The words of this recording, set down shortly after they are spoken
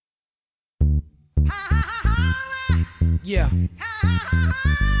Yeah.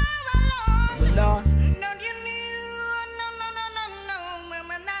 Well, Lord.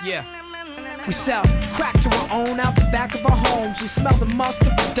 Yeah. We sell crack to our own out the back of our homes. We smell the musk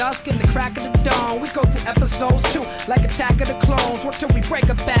of the dusk and the crack of the dawn. We go through episodes too, like Attack of the Clones. What till we break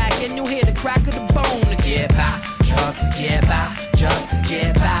a back and you hear the crack of the bone. To get by, just to get by, just to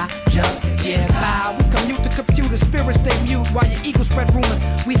get by, just to get by. We commute to computer, spirits stay mute while your ego spread rumors.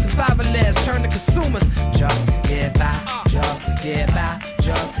 We survivalists turn to consumers. Just to get by, just to get by,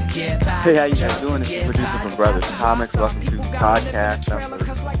 just to get by. Hey, how you guys doing? This is producer from Brothers Comics. Welcome to podcast number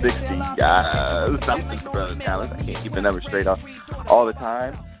 60. Something from Brothers Comics. I can't keep the number straight off all the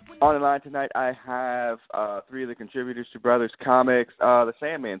time. On the line tonight, I have three of the contributors to Brothers Comics. The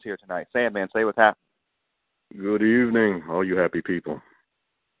Sandman's here tonight. Sandman, say what's happening. Good evening, all you happy people.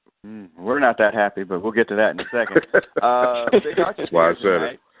 We're not that happy, but we'll get to that in a second. Big Hutch is That's why I here said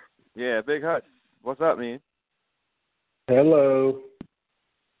tonight. it. Yeah, Big Hutch. What's up, man? Hello.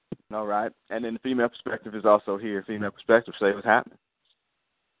 All right. And then the female perspective is also here. Female perspective, say what's happening.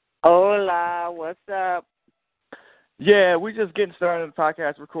 Hola, what's up? Yeah, we're just getting started on the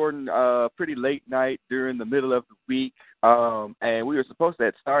podcast, recording pretty late night during the middle of the week. And we were supposed to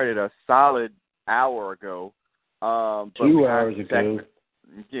have started a solid hour ago. But 2 hours ago.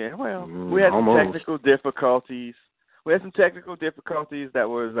 Yeah, well, we had some technical difficulties. We had some technical difficulties that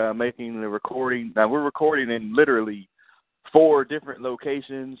was making the recording. Now, we're recording in literally 4 different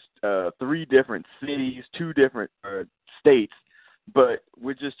locations, 3 different cities, 2 different states. But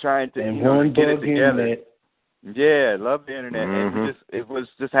we're just trying to get it together. Internet. Yeah, love the internet. And it was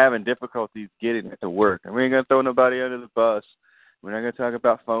just having difficulties getting it to work. And we ain't going to throw nobody under the bus. We're not going to talk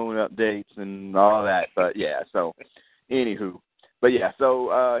about phone updates and all that. But, yeah, so, anywho. But, yeah, so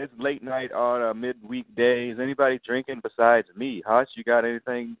it's late night on a midweek day. Is anybody drinking besides me? Hutch, you got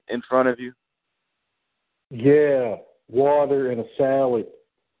anything in front of you? Yeah, water and a salad.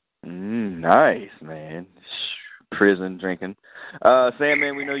 Nice, man. Prison drinking.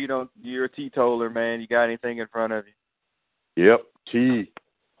 Sandman, we know you're a teetotaler, man. You got anything in front of you? Yep, tea.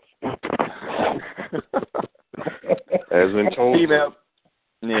 As in told. Female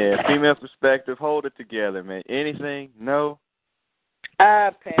perspective. Hold it together, man. Anything? No?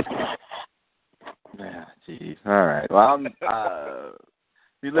 Pass. Jeez. All right. Well,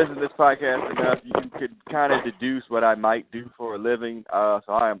 if you listen to this podcast enough, you could kind of deduce what I might do for a living. So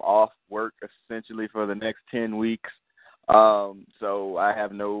I am off work essentially for the next 10 weeks. So I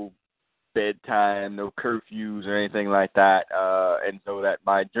have no bedtime, no curfews or anything like that. And so that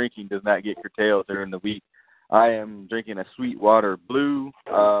my drinking does not get curtailed during the week. I am drinking a Sweetwater Blue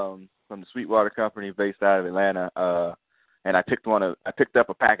from the Sweetwater Company based out of Atlanta. And I picked up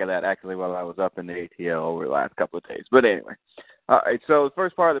a pack of that actually while I was up in the ATL over the last couple of days. But anyway. All right, so the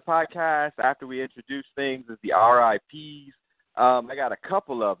first part of the podcast, after we introduce things, is the RIPs. I got a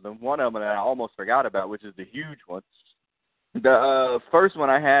couple of them. One of them that I almost forgot about, which is the huge one. The first one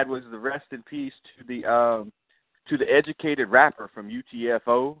I had was the rest in peace to the educated rapper from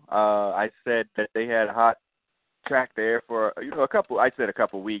UTFO. I said that they had a hot track there for a couple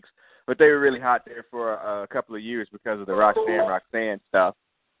weeks, but they were really hot there for a couple of years because of the Roxanne stuff.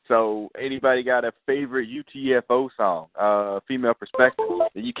 So anybody got a favorite UTFO song, female perspective?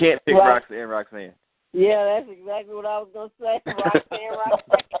 You can't pick Roxanne. Yeah, that's exactly what I was going to say. Roxanne.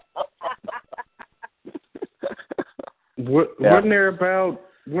 Wasn't there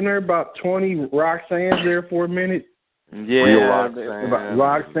about 20 Roxannes there for a minute? Yeah, Real Roxanne.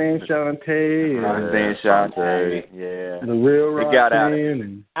 Roxanne Shante. Roxanne Shante. Yeah. The real Roxanne. Got out.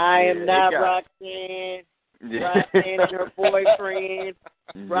 I am not Roxanne. Roxanne and her boyfriend.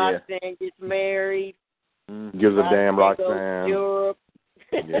 Roxanne gets married. Gives a damn Roxanne. Goes Roxanne. to Europe.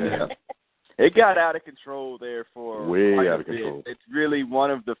 Yeah. It got out of control there for way quite out a of bit. control. It's really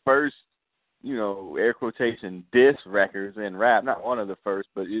one of the first, air quotation, diss records in rap. Not one of the first,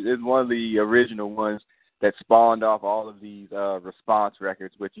 but it's one of the original ones that spawned off all of these response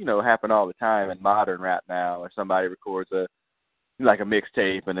records, which, happen all the time in modern rap now, or somebody records a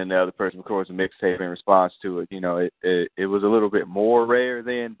mixtape and then the other person records a mixtape in response to it. It was a little bit more rare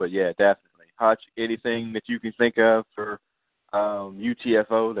then, but yeah, definitely. Hutch, anything that you can think of for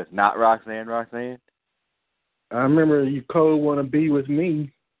UTFO that's not Roxanne? I remember You Cold Wanna Be With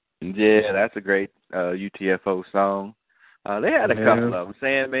Me. Yeah, that's a great UTFO song. They had a couple of them.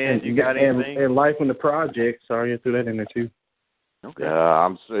 Sandman, you got anything? And Life in the Project. Sorry, I threw that in there too. Okay.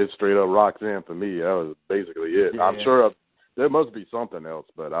 Yeah, it's straight up Roxanne for me. That was basically it. Yeah. I'm sure there must be something else,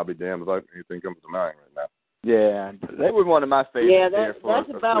 but I'll be damned if anything comes to mind right now. Yeah, they were one of my favorites. Yeah, there for that's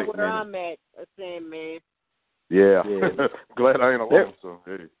a about quick where minute. I'm at, Sandman. Yeah. Yeah. Glad I ain't alone, so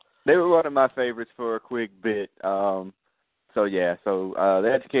hey. They were one of my favorites for a quick bit. The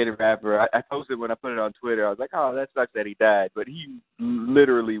Educated Rapper, I posted when I put it on Twitter, I was like, oh, that sucks that he died. But he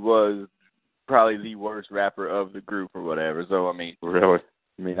literally was probably the worst rapper of the group or whatever. So, I mean, Really?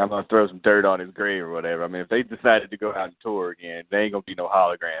 I'm going to throw some dirt on his grave or whatever. I mean, if they decided to go out and tour again, there ain't going to be no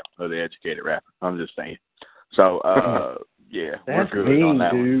hologram of the Educated Rapper. I'm just saying. So, yeah, that's we're good mean, on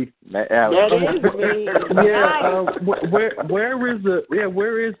that dude. one. That is mean. Where is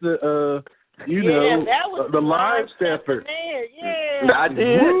the that was the line stepper? Yeah. I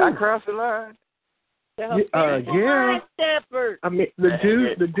did. Woo. I crossed the line. Line stepper. I mean,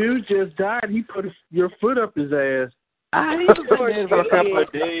 the dude just died. He put your foot up his ass. He's been in for a couple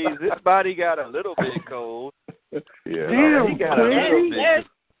of days. His body got a little bit cold. Yeah. Damn, he got a little bit.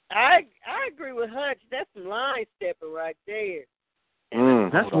 I agree with Hutch. That's some line stepper right there.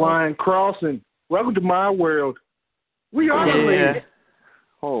 That's line crossing. Welcome to my world. We are the league.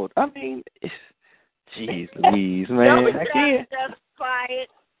 Hold. I mean, jeez Louise, man. I can't. Justify it.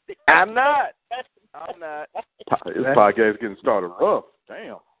 I'm not. This podcast is getting started rough.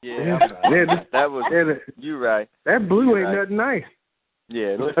 Damn. Yeah. That was. You right. That blue ain't nothing nice.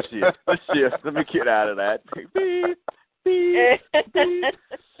 Yeah. Let's shift. Let me get out of that. Beep, beep, beep.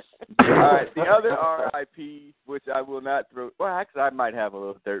 All right, the other R.I.P., which I will not throw. Well, actually, I might have a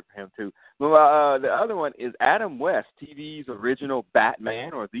little dirt for him too. Well, the other one is Adam West, TV's original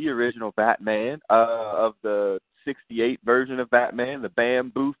Batman, or the original Batman of the '68 version of Batman, the Bam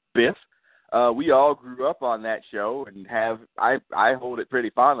Booth Biff. We all grew up on that show and I hold it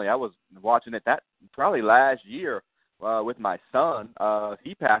pretty fondly. I was watching it that probably last year with my son.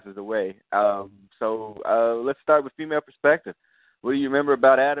 He passes away. So let's start with female perspective. What do you remember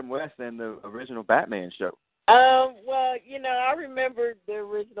about Adam West and the original Batman show? Well, I remember the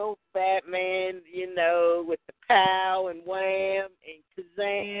original Batman, with the pow and wham and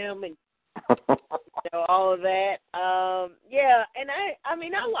Kazam and all of that. Yeah, and I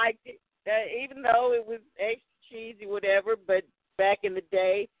mean, I liked it, even though it was extra cheesy, whatever. But back in the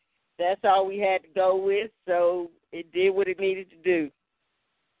day, that's all we had to go with, so it did what it needed to do.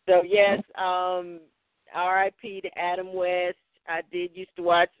 So yes, R.I.P. to Adam West. I did used to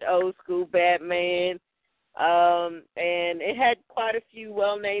watch the old school Batman, and it had quite a few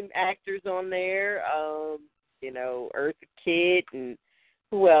well-named actors on there. Eartha Kitt and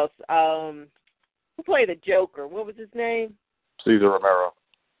who else? Who played the Joker? What was his name? Cesar Romero.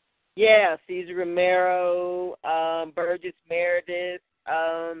 Yeah, Cesar Romero, Burgess Meredith.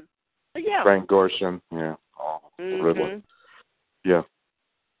 Yeah. Frank Gorshin. Yeah. Riddler. Yeah.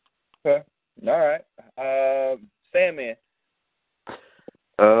 Okay. All right. Sandman.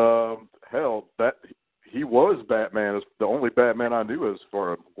 Hell, that he was Batman. Is the only Batman I knew as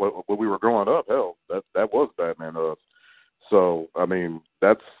for when we were growing up. Hell, that was Batman. So I mean,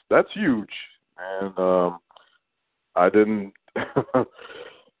 that's huge. And I didn't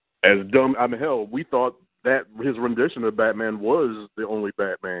as dumb. I mean, hell, we thought that his rendition of Batman was the only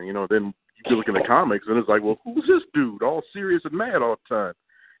Batman. Then you look in the comics and it's like, well, who's this dude? All serious and mad all the time,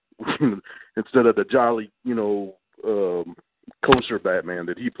 instead of the jolly, kosher Batman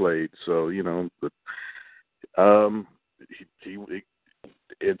that he played. So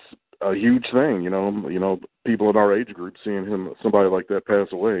it's a huge thing. People in our age group seeing somebody like that pass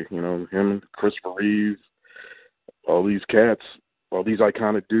away. Him, Christopher Reeve, all these cats, all these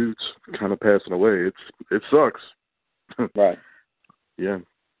iconic dudes kind of passing away. It sucks. Right. Yeah.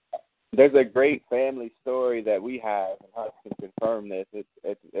 There's a great family story that we have, and Hunt can confirm this.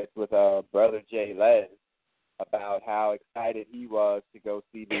 It's with brother Jay Les, about how excited he was to go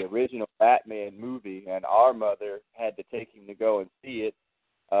see the original Batman movie, and our mother had to take him to go and see it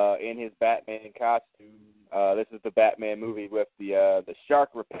in his Batman costume. This is the Batman movie with the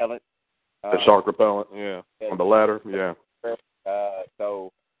shark repellent. The shark repellent, yeah, on the ladder, yeah.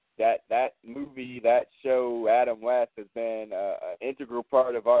 So that movie, that show, Adam West, has been an integral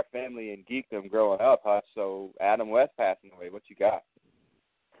part of our family and geekdom growing up, Hush. So Adam West passing away, what you got?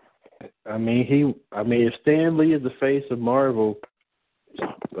 I mean, if Stan Lee is the face of Marvel,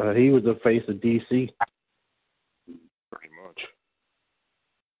 he was the face of DC. Pretty much.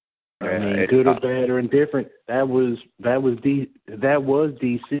 I mean, good or bad or indifferent, that was DC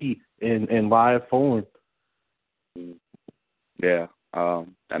in live form. Yeah.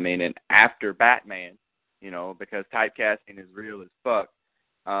 I mean, and after Batman, because typecasting is real as fuck,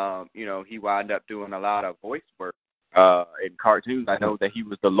 he wound up doing a lot of voice work in cartoons. I know that he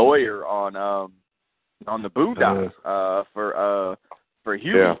was the lawyer on the Boondocks for for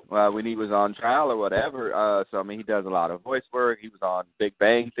Huey when he was on trial or whatever. So I mean, he does a lot of voice work. He was on Big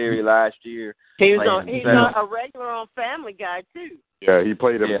Bang Theory last year. He's a regular on Family Guy too. Yeah, he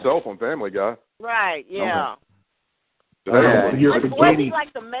played himself on Family Guy. Right. Yeah. You're Was forgetting. he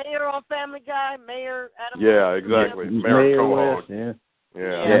like the mayor on Family Guy? Mayor Adam? Yeah, exactly. Mayor Quahog. Yeah.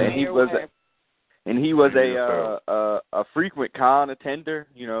 Yeah. And he was a frequent con attender.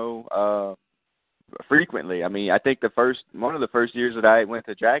 You know, frequently. I mean, I think one of the first years that I went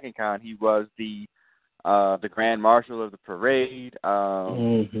to Dragon Con, he was the Grand Marshal of the parade. I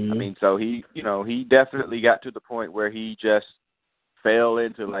mean, so he definitely got to the point where he just fell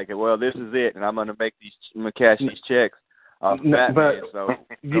into like, well, this is it, and I'm gonna cash these checks off Batman. So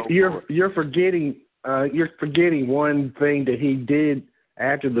you're forgetting one thing that he did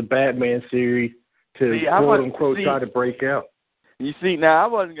after the Batman series to quote unquote try to break out. You see, now I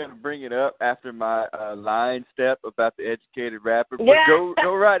wasn't going to bring it up after my line step about the educated rapper, but go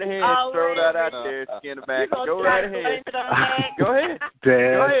right ahead and throw that out there, Skinnerback. Go right ahead. Go ahead.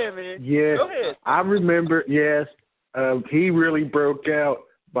 Go ahead, man. Yes, go ahead. I remember, yes, he really broke out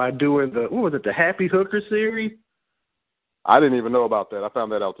by doing the Happy Hooker series? I didn't even know about that. I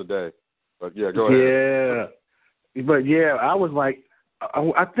found that out today. But, yeah, go ahead. Yeah. But, yeah, I was like,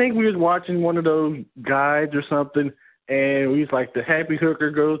 I think we was watching one of those guides or something, and we was like, the Happy Hooker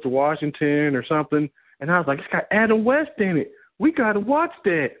goes to Washington or something. And I was like, it's got Adam West in it. We got to watch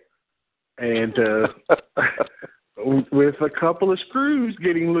that. And with a couple of screws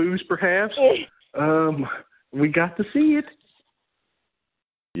getting loose, perhaps, we got to see it.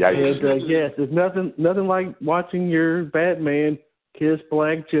 Yeah. And, yes, there's nothing like watching your Batman kiss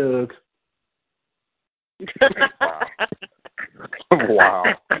Black Jug. Wow.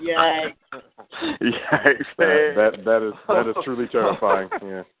 Yikes. Yikes, man. That is truly terrifying.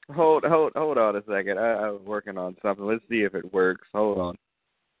 Yeah. Hold on a second. I was working on something. Let's see if it works. Hold on.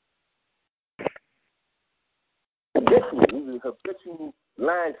 He's a habitual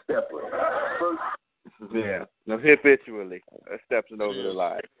line stepper. Yeah, no, habitually stepping over the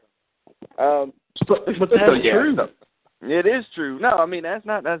line. But that's true. So, it is true. No, I mean that's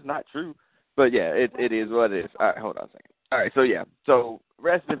not true. But yeah, it is what it is. All right, hold on a second. All right, so yeah, so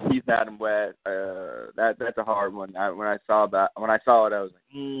rest in peace, Adam West. That's a hard one. When I saw it, I was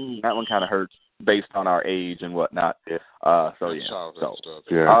like, that one kind of hurts based on our age and whatnot. So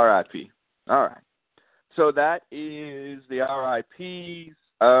yeah, R.I.P. All right. So that is the R.I.P.s,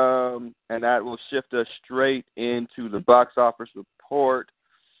 and that will shift us straight into the box office report.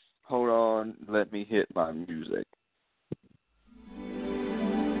 Hold on, let me hit my music.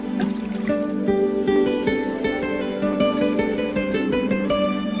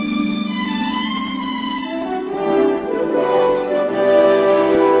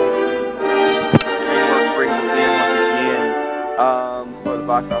 For the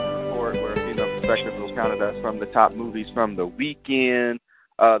box office report, where Female Perspective will count us from the top movies from the weekend,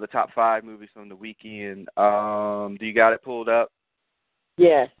 the top 5 movies from the weekend. Do you got it pulled up?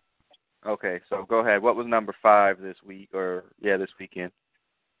 Yes. Okay, so go ahead. What was number 5 this week, this weekend?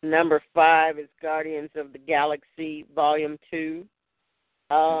 Number 5 is Guardians of the Galaxy Volume 2.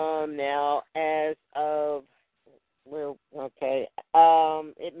 Now, as of,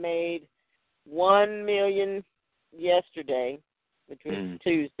 it made $1 million yesterday, which was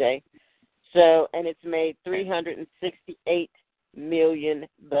Tuesday. So, and it's made $368 million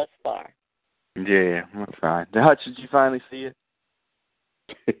thus far. Yeah, that's fine. Hutch, did you finally see it?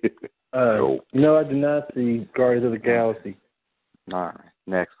 No, I did not see Guardians of the Galaxy. All right,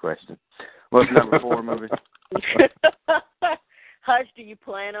 next question. What's number 4 movie? Hutch, do you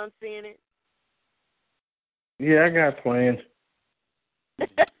plan on seeing it? Yeah, I got plans.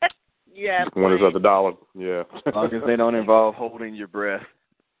 Yeah. One is at the dollar. Yeah. As long as they don't involve holding your breath.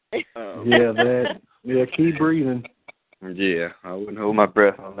 Keep breathing. Yeah, I wouldn't hold my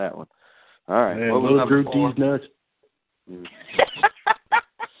breath on that one. All right. Man, what was number 4? These nuts.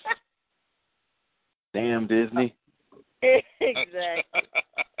 Damn Disney. Exactly.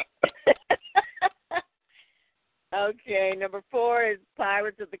 Okay, number 4 is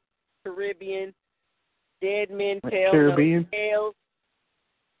Pirates of the Caribbean. Dead Men Tell No Tales.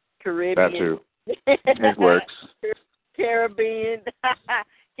 Caribbean. That too. It works. Caribbean.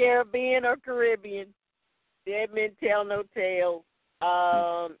 Caribbean or Caribbean. Dead Men Tell No Tales.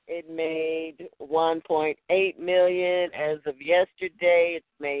 It made $1.8 million as of yesterday. It's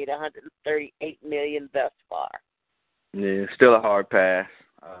made $138 million thus far. Yeah, still a hard pass.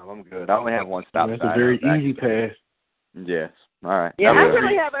 I'm good. I only have one stop sign. That's a very easy pass. Yes. All right. Yeah, I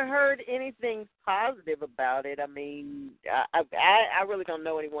really haven't heard anything positive about it. I mean, I really don't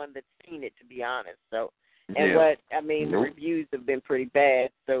know anyone that's seen it, to be honest. So And the reviews have been pretty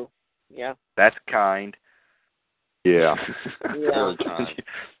bad. So, yeah. That's kind. Yeah. Yeah.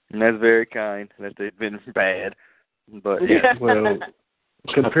 And that's very kind that they've been bad. But yeah. Well,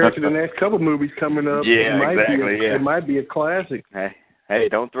 compared to the next couple movies coming up, it might be a classic. Hey,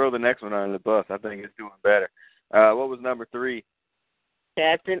 don't throw the next one under the bus. I think it's doing better. What was number 3?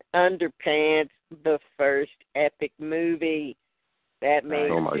 Captain Underpants, the first epic movie that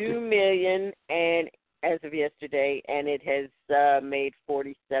made $2 million, and as of yesterday, and it has made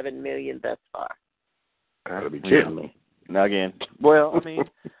 $47 million thus far. Gotta be kidding me. Now again, well, I mean,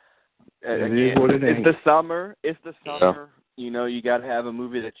 it's the summer. It's the summer. Yeah. You know, you got to have a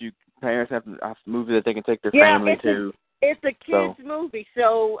movie that parents have a movie that they can take their family to. It's a kids movie,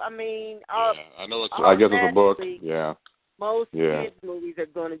 so I mean, I know. I guess it's a book. Yeah. Most kids movies are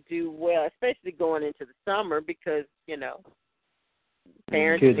going to do well, especially going into the summer because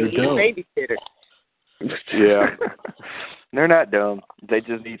parents need a babysitter. Yeah. They're not dumb. They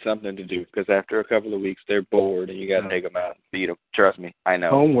just need something to do because after a couple of weeks, they're bored and you got to take them out and feed them. Trust me, I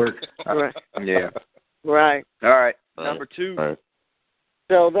know. Homework. Right. Yeah. Right. All right. Number 2. All right.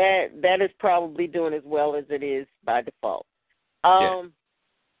 So that is probably doing as well as it is by default.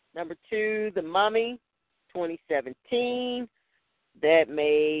 Number 2, The Mummy, 2017. That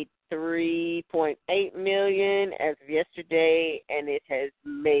made $3.8 million as of yesterday, and it has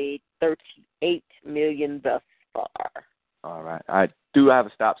made $38 million thus far. All right. I do have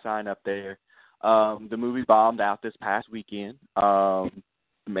a stop sign up there. The movie bombed out this past weekend.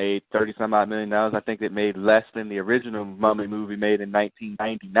 Made $30-some-odd million. I think it made less than the original Mummy movie made in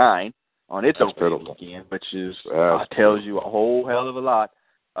 1999 on its opening weekend, which is tells you a whole hell of a lot.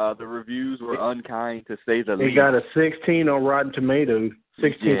 The reviews were unkind to say the least. It got a 16 on Rotten Tomatoes.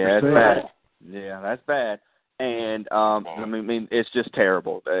 16%. Yeah, that's bad. Yeah, that's bad. And I mean, it's just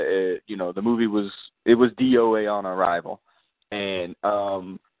terrible. The movie was DOA on arrival, and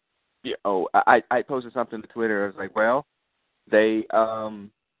I posted something to Twitter. I was like, well, they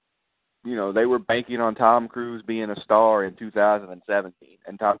they were banking on Tom Cruise being a star in 2017,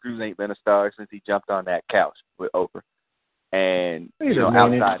 and Tom Cruise ain't been a star since he jumped on that couch with Oprah. And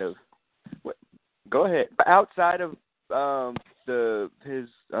outside of his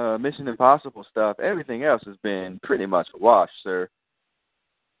Mission Impossible stuff, everything else has been pretty much a wash, sir.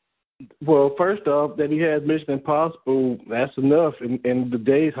 Well, first off, that he has Mission Impossible, that's enough in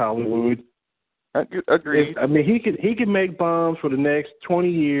today's Hollywood. Agreed. I mean, he can make bombs for the next 20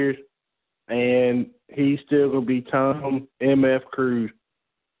 years, and he's still gonna be Tom M.F. Cruise.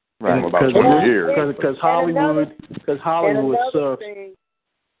 Right, about 20 years. Because Hollywood sucks.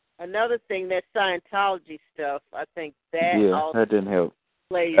 Another thing, that Scientology stuff, I think that that didn't help.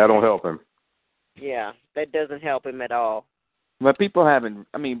 That don't help him. Yeah, that doesn't help him at all. But people haven't,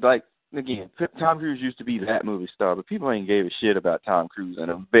 I mean, like, again, Tom Cruise used to be that movie star, but people ain't gave a shit about Tom Cruise in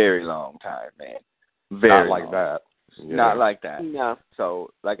a very long time, man. Not like that. Yeah. Not like that. No.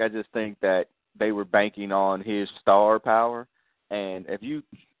 So, like, I just think that they were banking on his star power. And if you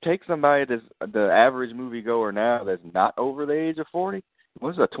take somebody that's the average moviegoer now that's not over the age of 40,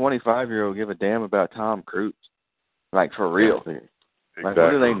 what's a 25-year-old give a damn about Tom Cruise? Like, for real. Exactly. Like,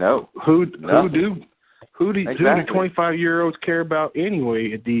 what do they know? Who do 25-year-olds care about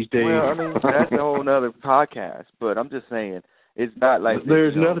anyway these days? Well, I mean, that's a whole other podcast. But I'm just saying, it's not like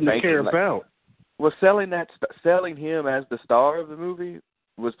there's nothing to care about. Well, selling him as the star of the movie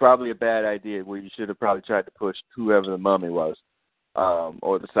was probably a bad idea. Where you should have probably tried to push whoever the mummy was,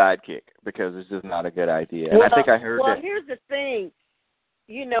 or the sidekick, because it's just not a good idea. And I think I heard that. Well, here's the thing.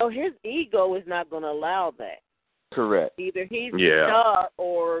 His ego is not going to allow that. Correct. Either he's the star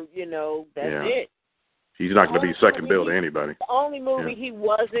or, that's it. He's not going to be second bill to anybody. The only movie he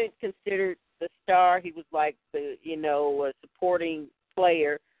wasn't considered the star, he was like the, a supporting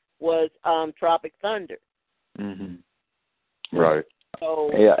player, was Tropic Thunder. Mm-hmm. Right.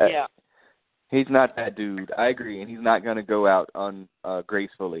 So, yeah. He's not that dude. I agree, and he's not going to go out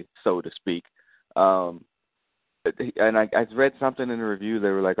gracefully, so to speak. And I read something in the review. They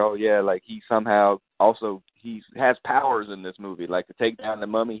were like, "Oh yeah, like he somehow also he has powers in this movie. Like to take down the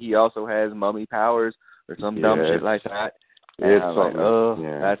mummy, he also has mummy powers or some dumb shit like that." And it's I was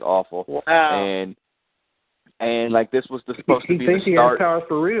like, that's awful. Wow. And like this was supposed to be the start. He thinks he has powers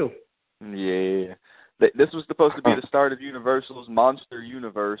for real. Yeah. This was supposed to be the start of Universal's monster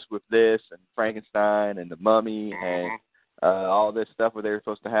universe with this and Frankenstein and the Mummy and all this stuff where they were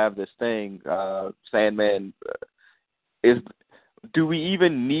supposed to have this thing. Sandman is do we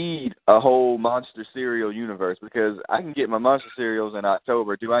even need a whole monster cereal universe? Because I can get my monster cereals in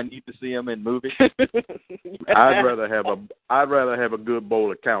October. Do I need to see them in movies? I'd rather have a good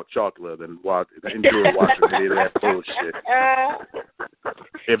bowl of Count Chocula than enjoy watching any of that bullshit.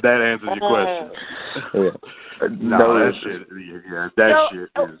 If that answers your question. No, that shit. Yeah, that shit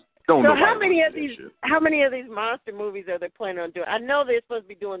is. Don't know how many of these monster movies are they planning on doing? I know they're supposed to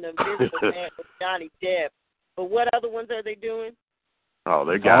be doing the Invisible Man with Johnny Depp, but what other ones are they doing? Oh,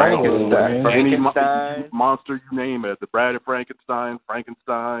 they got any Frankenstein. monster you name it. The Bride of Frankenstein.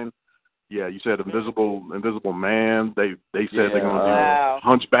 Yeah, you said Invisible Man. They said they're going to do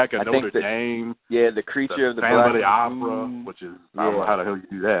Hunchback of Notre Dame. Yeah, the Creature of the Phantom of Black the Opera, which is I don't know how the hell you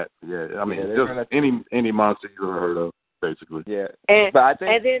do that. Yeah, I mean just any monster you ever heard of, basically. Yeah, but I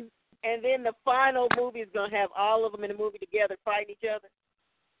think and then the final movie is going to have all of them in the movie together fighting each other.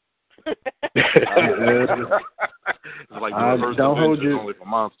 Like the don't hold you only for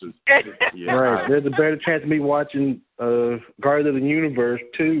monsters. Yeah. Right. There's a better chance of me watching Guardians of the Universe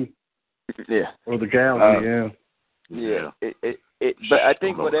 2. Yeah. Or the Galaxy, yeah. But I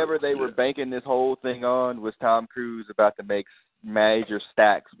think whatever they were banking this whole thing on was Tom Cruise about to make major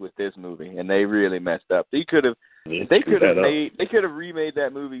stacks with this movie, and they really messed up. They could have remade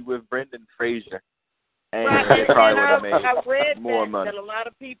that movie with Brendan Fraser. And they probably would have made more money. That a lot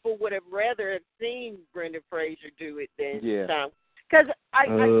of people would have rather have seen Brendan Fraser do it than Tom. Because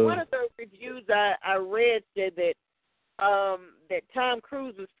one of the reviews I read said that that Tom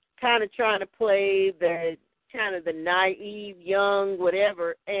Cruise was kind of trying to play the naive young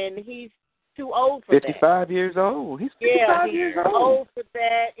whatever, and he's too old for 55 years old. He's 55 years old. He's old for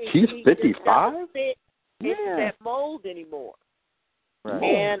that. He's 55? Fit into that mold anymore. Right.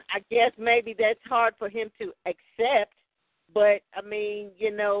 And I guess maybe that's hard for him to accept, but I mean,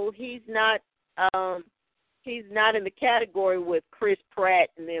 he's not in the category with Chris Pratt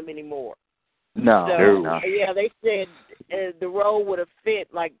and them anymore. No. Yeah, they said the role would have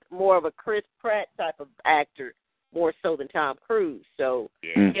fit like more of a Chris Pratt type of actor, more so than Tom Cruise. So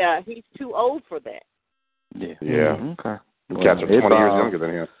he's too old for that. Yeah. Yeah. Okay. Well, cats are 20 years younger than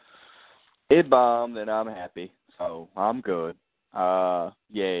him. It bombed, and I'm happy, so I'm good.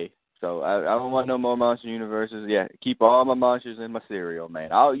 Yay. So I don't want no more monster universes. Yeah, keep all my monsters in my cereal,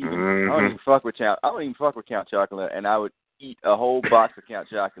 man. I don't even fuck with Count Chocula, and I would eat a whole box of Count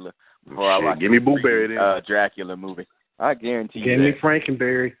Chocula before I watch give me Boo Berry then. Dracula movie. I guarantee you. Give me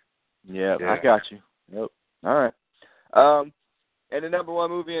Frankenberry. Yeah, I got you. Yep. All right. And the number one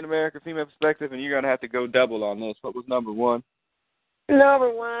movie in America, female perspective, and you're gonna have to go double on this. What was number one?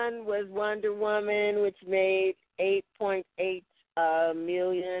 Number one was Wonder Woman, which made $8.8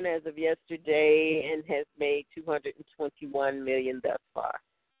 million as of yesterday and has made $221 million thus far.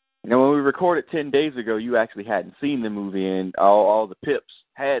 Now, when we recorded 10 days ago, you actually hadn't seen the movie, and all the pips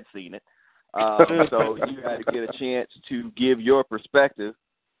had seen it. So you had to get a chance to give your perspective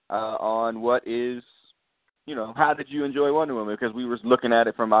on what is, how did you enjoy Wonder Woman? Because we were looking at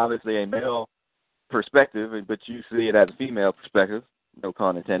it from obviously a male perspective, but you see it as a female perspective, no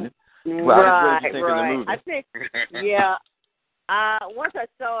pun intended. Well, what did you think of the movie? I think, once I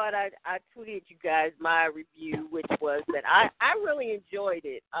saw it, I tweeted you guys my review, which was that I really enjoyed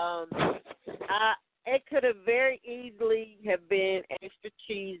it. It could have very easily have been extra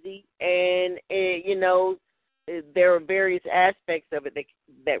cheesy, and there are various aspects of it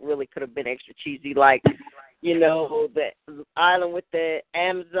that really could have been extra cheesy, like the island with the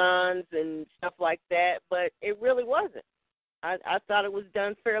Amazons and stuff like that. But it really wasn't. I thought it was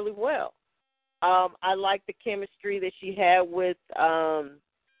done fairly well. I liked the chemistry that she had with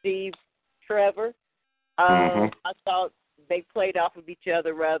Steve Trevor. I thought they played off of each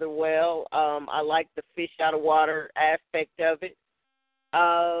other rather well. I liked the fish out of water aspect of it.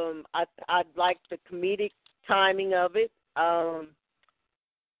 I liked the comedic timing of it.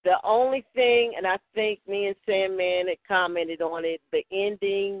 The only thing, and I think me and Sandman had commented on it, the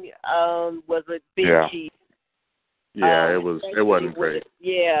ending was a bit cheap. Yeah, it wasn't great.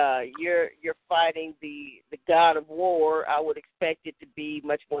 Yeah, you're fighting the god of war. I would expect it to be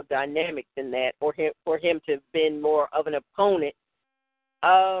much more dynamic than that, or for him to have been more of an opponent.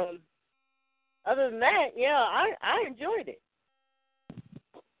 Other than that, I enjoyed it.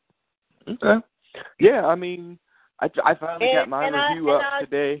 Okay. Yeah, I mean, I finally got my review up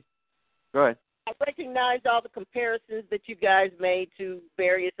today. Go ahead. I recognize all the comparisons that you guys made to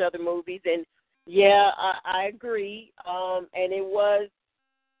various other movies, and I agree. And it was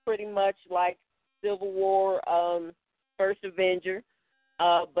pretty much like Civil War, First Avenger.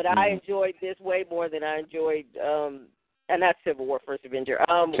 But I enjoyed this way more than I enjoyed, not Civil War, First Avenger.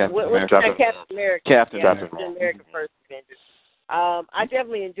 Captain America. Captain America, First Avenger. I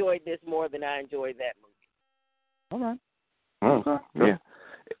definitely enjoyed this more than I enjoyed that movie. All right. Oh, Yeah.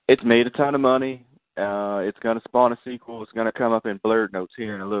 It's made a ton of money. It's going to spawn a sequel. It's going to come up in Blurred Notes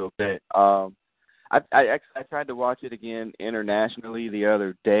here in a little bit. I tried to watch it again internationally the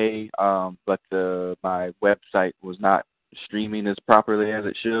other day, but my website was not streaming as properly as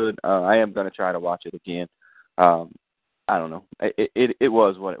it should. I am going to try to watch it again. I don't know. It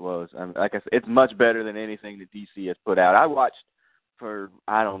was what it was. Like I said, it's much better than anything that DC has put out. I watched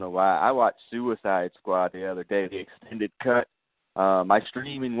I don't know why. I watched Suicide Squad the other day, the extended cut. My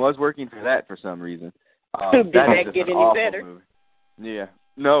streaming was working for that for some reason. Did that get any better? Movie. Yeah.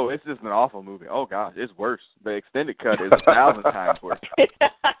 No, it's just an awful movie. Oh, gosh, it's worse. The extended cut is 1,000 times worse.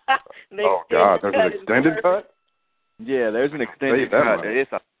 Oh, God, there's an extended cut? Yeah, there's an extended cut.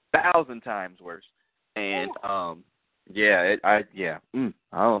 It's 1,000 times worse. And, I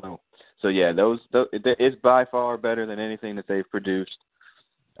don't know. So, yeah, it's by far better than anything that they've produced.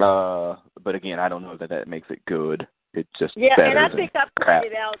 But, again, I don't know that makes it good. It's just better and I than think I crap.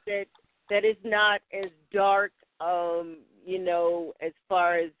 pointed out that it's not as dark, as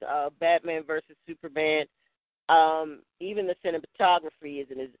far as Batman versus Superman. Even the cinematography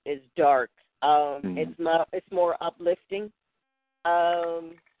isn't as dark. It's more uplifting.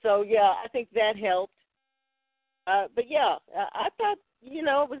 So yeah, I think that helped. But yeah, I thought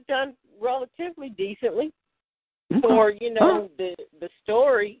it was done relatively decently for the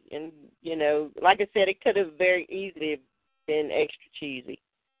story, and like I said, it could have very easily been extra cheesy.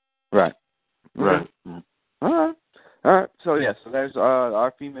 Right. All right. So there's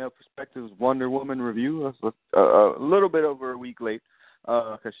our female perspectives Wonder Woman review. A little bit over a week late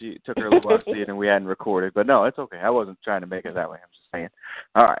because she took her a little while to see it and we hadn't recorded. But no, it's okay. I wasn't trying to make it that way. I'm just saying.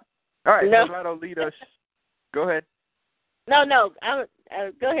 All right. No. So that'll lead us. Go ahead. No.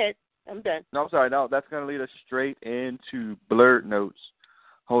 Go ahead. I'm done. No, I'm sorry. No, that's going to lead us straight into Blurred Notes.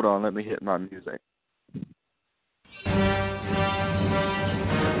 Hold on. Let me hit my music.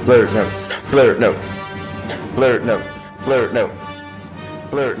 Blurred Notes. Blurred Notes. Blurred Notes. Blurred Notes.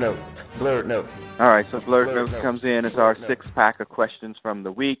 Blurred Notes. Blurred Notes. All right, so Blurred Notes comes in. It's our 6-pack of questions from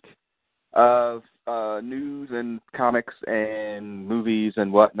the week of news and comics and movies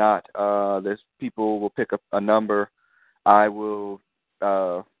and whatnot. People will pick up a number. They'll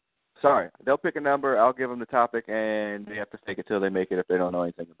pick a number. I'll give them the topic, and they have to take it till they make it if they don't know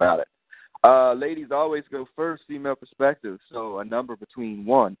anything about it. Ladies always go first, female perspective. So a number between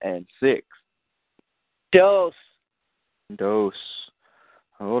 1 and 6. Dose.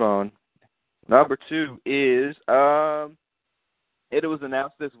 Hold on. Number 2 is it was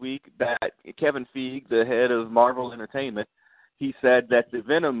announced this week that Kevin Feige, the head of Marvel Entertainment, he said that the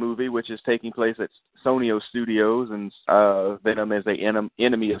Venom movie, which is taking place at Sony Studios, and Venom is an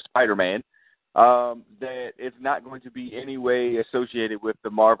enemy of Spider-Man, that it's not going to be any way associated with the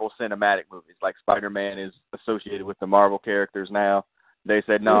Marvel cinematic movies. Like Spider-Man is associated with the Marvel characters now. They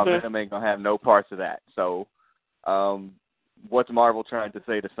said, no, Venom ain't going to have no parts of that. So what's Marvel trying to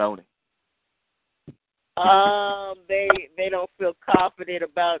say to Sony? They don't feel confident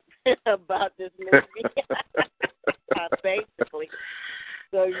about this movie, basically.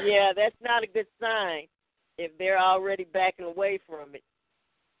 So yeah, that's not a good sign if they're already backing away from it.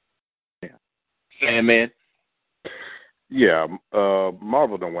 Yeah, Sandman. Yeah,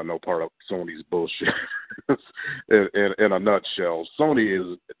 Marvel don't want no part of Sony's bullshit. in a nutshell, Sony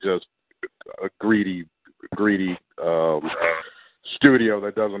is just a greedy studio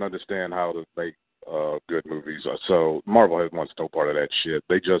that doesn't understand how to make good movies. So Marvel wants no part of that shit.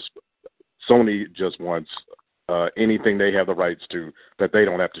 Sony just wants anything they have the rights to that they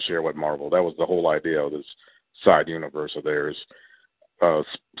don't have to share with Marvel. That was the whole idea of this side universe of theirs.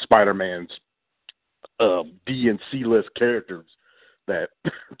 Spider-Man's B and C list characters that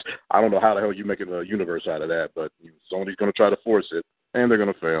I don't know how the hell you make a universe out of that, but Sony's going to try to force it, and they're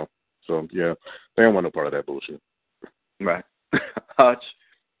going to fail. So, yeah, they don't want no part of that bullshit. Right. Hutch.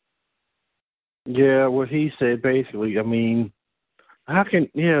 Yeah, what he said basically. I mean, how can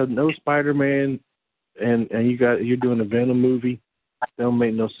no Spider-Man and you're doing a Venom movie? That don't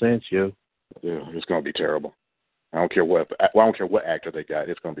make no sense, yo. Yeah, it's going to be terrible. I don't care what actor they got.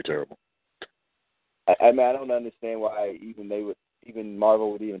 It's going to be terrible. I mean, I don't understand why even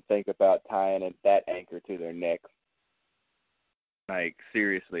Marvel would even think about tying that anchor to their necks. Like,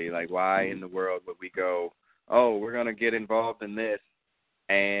 seriously, like, why in the world would we go, oh, we're going to get involved in this,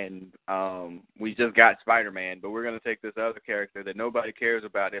 and we just got Spider-Man, but we're going to take this other character that nobody cares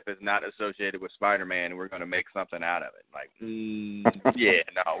about if it's not associated with Spider-Man, and we're going to make something out of it. Like, yeah,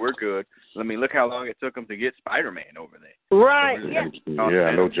 no, we're good. I mean, look how long it took them to get Spider-Man over there. Right,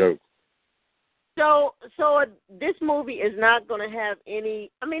 Yeah, no joke. So this movie is not going to have any.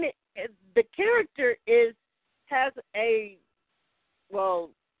 I mean, the character has a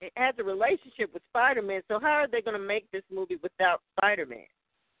relationship with Spider-Man. So how are they going to make this movie without Spider-Man?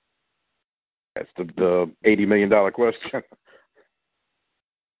 That's the $80 million question.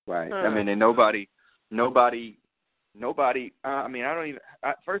 Right. I mean, and nobody. I mean, I don't even.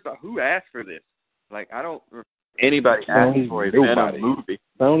 First off, who asked for this? Like, I don't. Anybody asked for a Venom movie?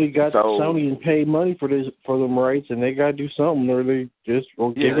 Sony didn't pay money for them rights, and they got to do something, or they just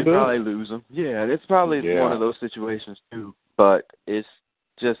will give it up. Yeah, they probably lose them. Yeah, it's probably one of those situations too. But it's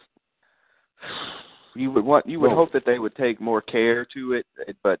just you would hope that they would take more care to it,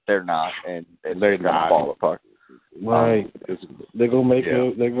 but they're not, and they're gonna fall apart. Right. They're gonna make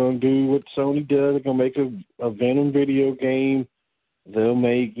they're gonna do what Sony does. They're gonna make a Venom video game. They'll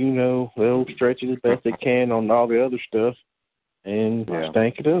make, they'll stretch it as best they can on all the other stuff and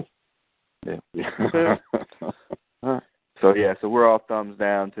stank it up. Yeah. So we're all thumbs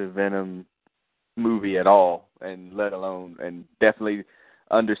down to Venom movie at all, and let alone, and definitely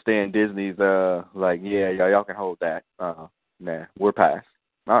understand Disney's y'all can hold that. Nah, we're past.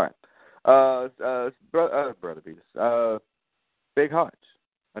 All right. Brother Beavis. Big Hutch,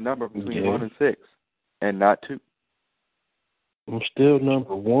 a number between 1 and 6, and not 2. I'm still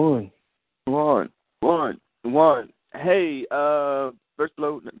number 1. One. Hey, first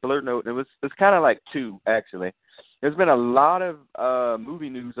alert note. It's kind of like 2 actually. There's been a lot of movie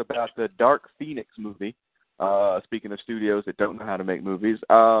news about the Dark Phoenix movie. Speaking of studios that don't know how to make movies,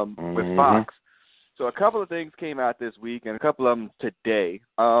 with Fox. So a couple of things came out this week, and a couple of them today.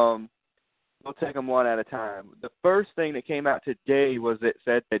 We'll take them one at a time. The first thing that came out today was it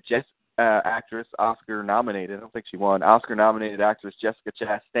said that actress, Oscar-nominated, I don't think she won, Oscar-nominated actress Jessica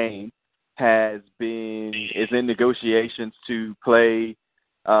Chastain is in negotiations to play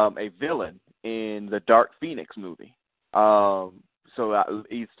a villain in the Dark Phoenix movie. So that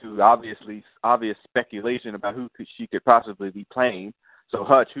leads to obvious speculation about who she could possibly be playing. So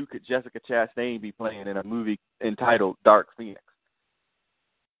Hutch, who could Jessica Chastain be playing in a movie entitled Dark Phoenix?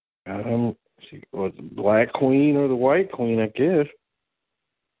 She was the Black Queen or the White Queen, I guess.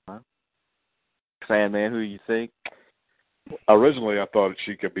 Sandman, who you think? Originally, I thought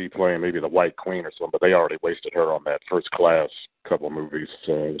she could be playing maybe the White Queen or something, but they already wasted her on that First Class couple of movies.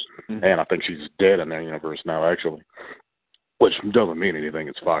 So, and I think she's dead in their universe now, actually, which doesn't mean anything.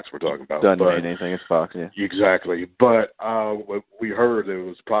 It's Fox we're talking about. Doesn't mean anything. It's Fox, yeah. Exactly. But what we heard it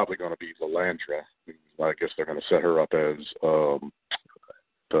was probably going to be Lilandra. I guess they're going to set her up as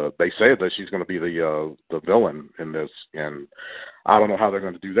they said that she's going to be the villain in this, and I don't know how they're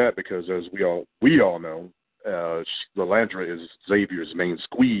going to do that because, as we all know, Lilandra is Xavier's main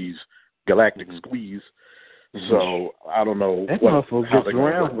squeeze, galactic squeeze. So I don't know that how gets they're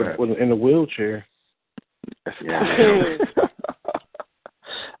around in a wheelchair. Yeah.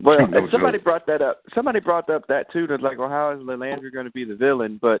 Well, somebody brought that up. Somebody brought up that too. That's like, well, how is Lilandra going to be the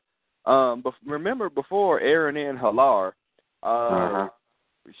villain? But remember before Erin N. Halar.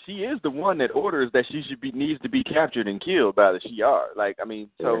 She is the one that orders that she needs to be captured and killed by the Shi'ar. Like, I mean,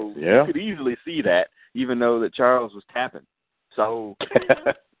 so you could easily see that, even though that Charles was tapping. So,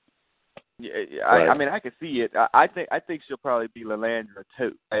 I mean, I could see it. I think she'll probably be Lilandra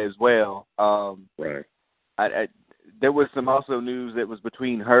too, as well. Right. There was some also news that was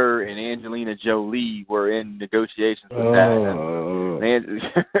between her and Angelina Jolie were in negotiations with that.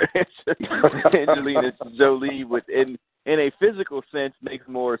 Angelina Jolie in a physical sense makes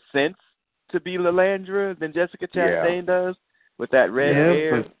more sense to be Lilandra than Jessica Chastain does with that red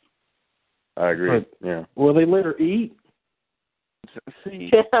hair. I agree. Will they let her eat?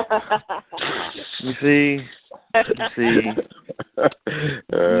 See, it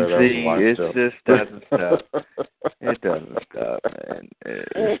just doesn't stop. It doesn't stop, man.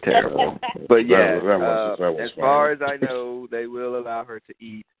 It's terrible. But as far as I know, they will allow her to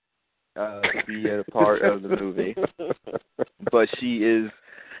eat, to be a part of the movie. But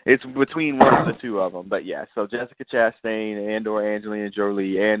it's between one of the two of them. But so Jessica Chastain and or Angelina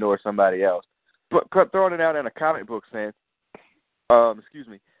Jolie and or somebody else. But throwing it out in a comic book sense, all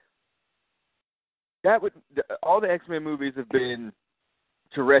the X-Men movies have been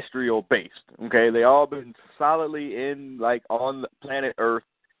terrestrial based. Okay, they all been solidly on planet Earth,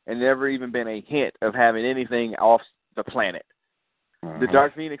 and never even been a hint of having anything off the planet. The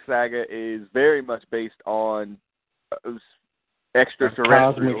Dark Phoenix saga is very much based on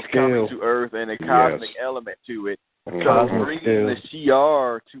extraterrestrials coming to Earth and a cosmic element to it. So bringing the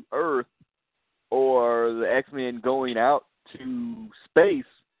Shi'ar to Earth or the X-Men going out to space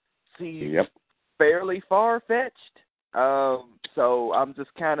seems fairly far-fetched. So I'm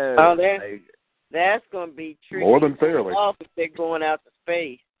just kind of That's going to be tricky. More than fairly. Off if they're going out to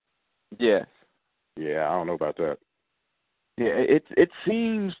space. Yes. Yeah, I don't know about that. Yeah, it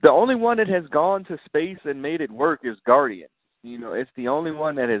seems the only one that has gone to space and made it work is Guardians. You know, it's the only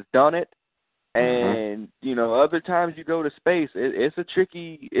one that has done it. And you know, other times you go to space, it's a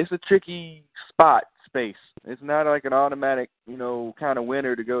tricky spot. Space. It's not like an automatic, you know, kind of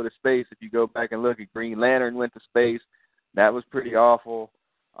winner to go to space. If you go back and look at Green Lantern went to space, that was pretty awful.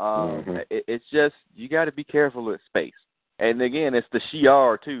 It's just you got to be careful with space. And again, it's the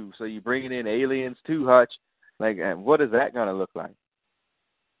Shi'ar too. So you bringing in aliens too, Hutch. Like, what is that going to look like?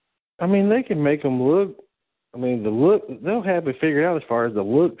 I mean, they can make them look. I mean, the look they'll have it figured out as far as the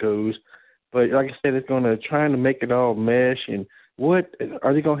look goes. But like I said, it's going to trying to make it all mesh. And what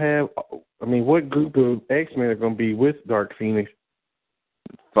are they going to have? I mean, what group of X-Men are going to be with Dark Phoenix?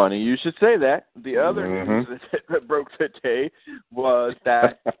 Funny you should say that. The other news that broke today was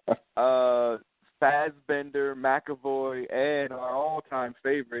that Fassbender, McAvoy, and our all-time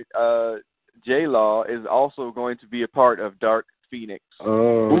favorite, J-Law, is also going to be a part of Dark Phoenix.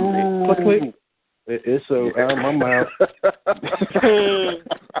 Click. It's so I'm out.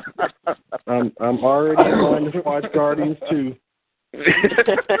 I'm already going to watch Guardians 2.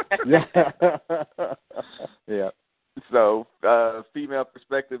 Yeah. So, female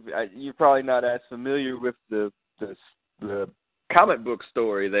perspective, you're probably not as familiar with the comic book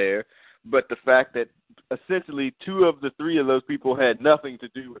story there, but the fact that essentially 2 of the 3 of those people had nothing to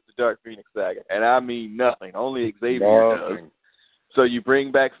do with the Dark Phoenix saga, and I mean nothing. Only Xavier does. So you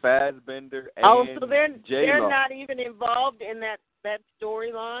bring back Fassbender and so they're not even involved in that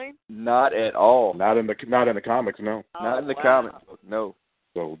storyline? Not at all. Not in the comics, no. Not in the comics, no.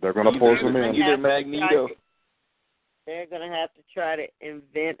 So they're going to force them in. Either Magneto. They're going to have to try to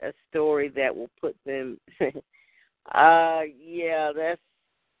invent a story that will put them. Yeah,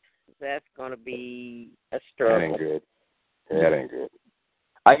 that's going to be a struggle. That ain't good. That ain't good.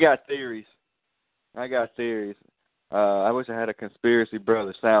 I got theories. I wish I had a conspiracy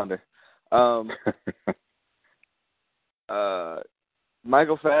brother sounder.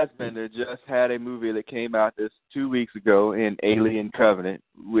 Michael Fassbender just had a movie that came out 2 weeks ago in Alien Covenant,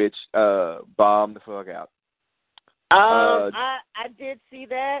 which bombed the fuck out. I did see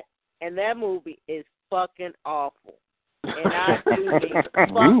that, and that movie is fucking awful. And I do mean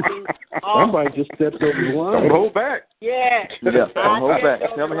fucking awful. Somebody just stepped over the line. Don't hold back. Yeah. Don't hold back.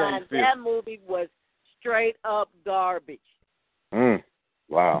 Tell me how you feel. That movie was straight up garbage.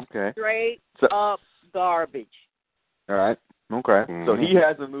 Wow. Okay. Straight up garbage. All right. Okay. So he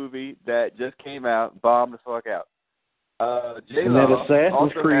has a movie that just came out, bombed the fuck out. And that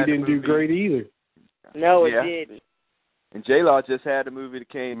Assassin's Creed didn't do great either. No, it didn't. And J-Law just had a movie that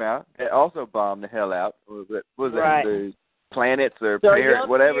came out that also bombed the hell out. Was it the Planets or Parent,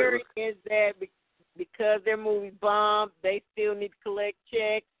 whatever? So your theory is that because their movie bombed, they still need to collect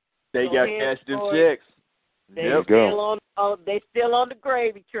checks. They got cashed them checks. They still on the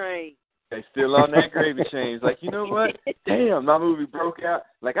gravy train. They still on that gravy train. It's like, you know what? Damn, my movie broke out.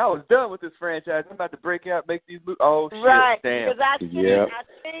 Like, I was done with this franchise. I'm about to break out, make these movies. Oh, shit, right. damn. Because I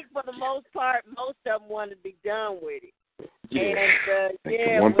think for the most part, most of them wanted to be done with it. Yeah.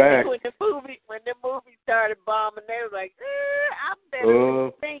 And when the movie started bombing, they were like, I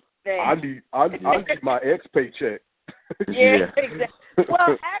better think that. I need my ex paycheck. Yeah, exactly.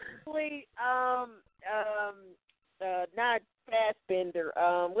 Well, actually, not Fassbender.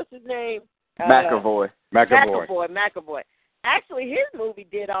 What's his name? McAvoy. Actually, his movie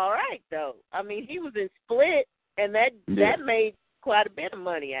did all right, though. I mean, he was in Split, and that made quite a bit of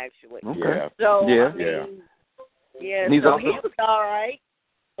money, actually. Okay. So, and he's so also, he was all right.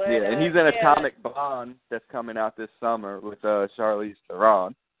 But, and he's in Atomic Blonde that's coming out this summer with Charlize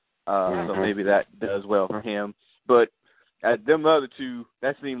Theron. So maybe that does well for him. But them other 2,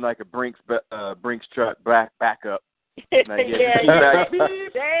 that seemed like a Brinks truck backup. They decided I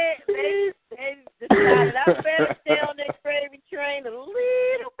better stay on that gravy train a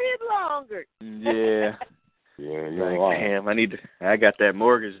little bit longer. Yeah. Like, damn, I got that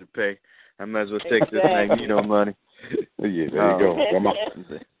mortgage to pay. I might as well take this Magneto money. There you go.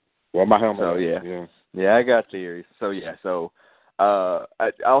 Well, my helmet. So, yeah, I got theories. So, I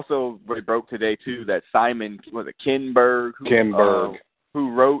also broke today, too, that Simon, Kinberg,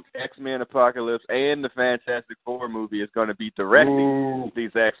 who wrote X-Men Apocalypse and the Fantastic Four movie, is going to be directing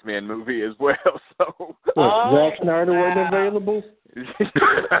these X-Men movie as well. So Zack Snyder wasn't available?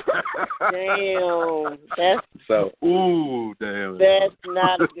 Damn. Damn. That's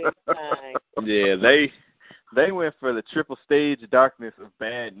not a good sign. Yeah, they went for the triple stage darkness of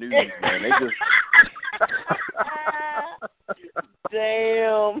bad news, man. They just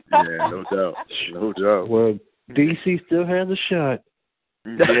Damn. Yeah, no doubt. No doubt. Well, DC still has a shot.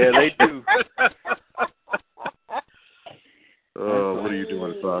 Yeah, they do. Oh, what are you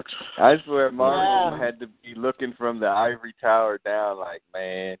doing, Fox? I swear Marvel had to be looking from the ivory tower down like,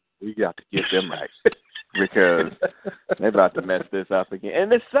 man, we got to get them right. Because they're about to mess this up again.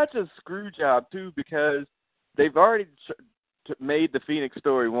 And it's such a screw job, too, because they've already made the Phoenix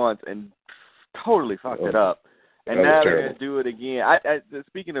story once and totally fucked it up. And now they're going to do it again.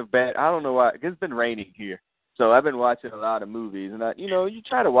 Speaking of bad, I don't know why. It's been raining here. So I've been watching a lot of movies. And, you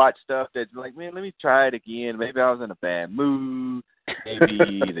try to watch stuff that's like, man, let me try it again. Maybe I was in a bad mood. Maybe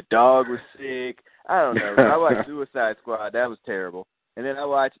the dog was sick. I don't know. I watched Suicide Squad. That was terrible. And then I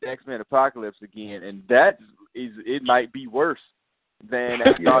watched X-Men Apocalypse again. And it might be worse than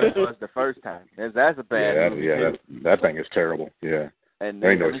I thought it was the first time. That's a bad movie. That thing is terrible. Yeah. And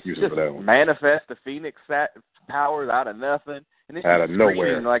there ain't no excuses for that one. Manifest the Phoenix powers out of nothing. And then out of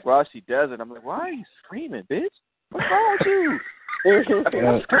nowhere. Like, while she does it, I'm like, why are you screaming, bitch? What's wrong with you?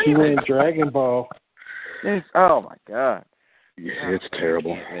 She went Dragon Ball. Oh, my God. Yeah, it's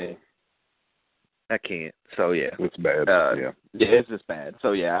terrible. I can't. So, yeah. It's bad. Yeah, it's just bad.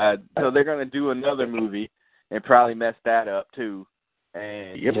 So, yeah. So they're going to do another movie and probably mess that up, too.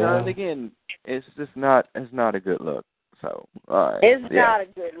 And, again, it's not a good look. So, all right. It's not a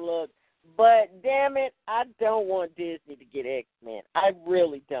good look. But, damn it, I don't want Disney to get X-Men. I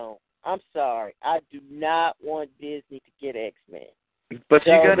really don't. I'm sorry. I do not want Disney to get X-Men. But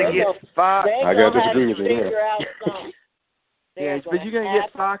you're going to get Fox. I got to disagree with you. Yes, but you're going to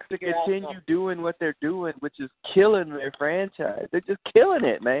get Fox to continue doing what they're doing, which is killing their franchise. They're just killing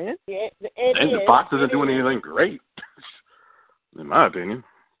it, man. And Fox isn't doing anything great, in my opinion.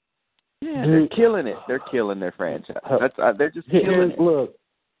 Yeah, they're killing it. They're killing their franchise. They're just killing it.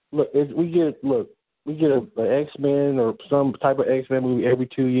 Look, we get an X-Men or some type of X-Men movie every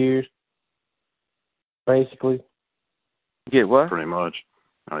 2 years, basically. Get what? Pretty much.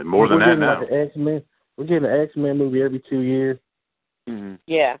 I mean, more than that now. We're getting an X-Men movie every 2 years. Mm-hmm.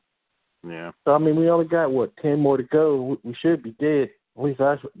 Yeah. Yeah. So, I mean, we only got, 10 more to go. We should be dead. At least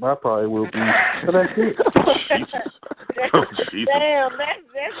I probably will be. But that's it. Jesus. Damn, that's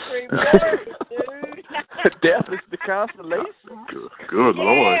pretty good, dude. Death is the consolation. Good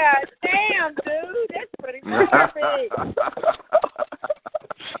Lord. Yeah, damn, dude. That's pretty perfect.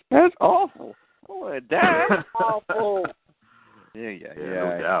 That's awful. I want to die. That's awful. Yeah.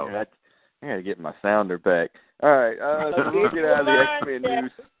 No doubt. I got to get my sounder back. All right, so we'll get out of the X-Men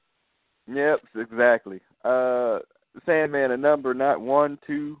news. Yep, exactly. Sandman, a number, not 1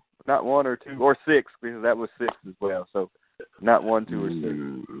 or 2, or 6, because that was 6 as well. So not 1, 2, or 6.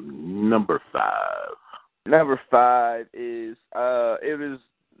 Number 5. Number 5 is it was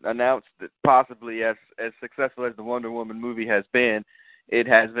announced that possibly as successful as the Wonder Woman movie has been, it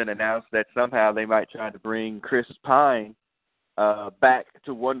has been announced that somehow they might try to bring Chris Pine back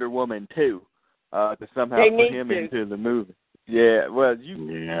to Wonder Woman 2 to somehow put him into the movie. Yeah, well,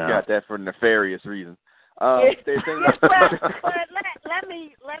 you got that for nefarious reasons. But let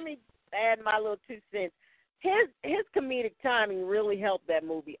me add my little 2 cents. His comedic timing really helped that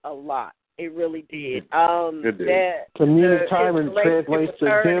movie a lot. It really did. It did. Comedic timing translates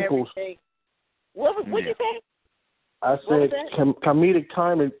to dimples. What'd you say? I said comedic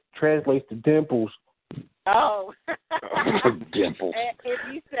timing translates to dimples. Oh. Dimples. If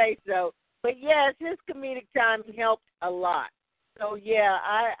you say so. But yes, his comedic timing helped a lot. So yeah,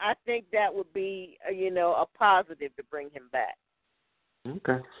 I think that would be a positive to bring him back.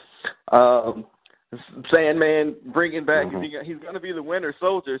 Okay. Sandman, bringing back, he's going to be the Winter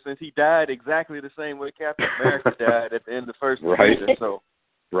Soldier since he died exactly the same way Captain America died at the end of the first season. So.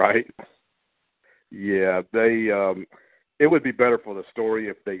 Right. Yeah, it would be better for the story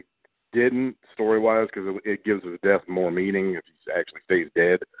if they didn't, story-wise, because it gives his death more meaning if he actually stays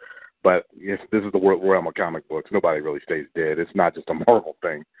dead. But if this is the realm of comic books, nobody really stays dead. It's not just a Marvel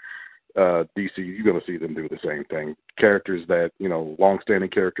thing. DC, you're going to see them do the same thing. Characters that, long-standing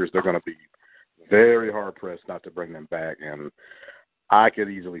characters, they're going to be very hard-pressed not to bring them back. And I could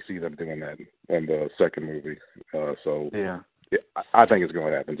easily see them doing that in the second movie. I think it's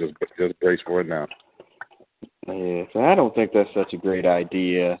going to happen. Just brace for it now. Yeah, so I don't think that's such a great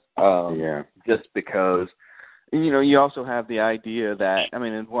idea. Just because, you also have the idea that,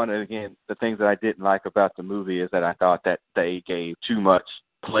 and one of, again, the things that I didn't like about the movie is that I thought that they gave too much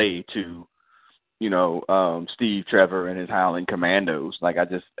play to, Steve Trevor and his Howling Commandos. Like, I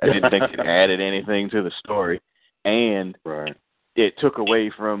didn't think it added anything to the story. And it took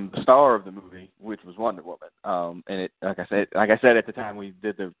away from the star of the movie, which was Wonder Woman. And it, like I said at the time we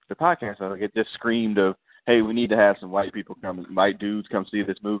did the podcast, it just screamed of hey, we need to have some white dudes come see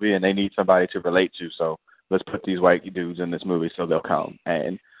this movie, and they need somebody to relate to. So let's put these white dudes in this movie so they'll come.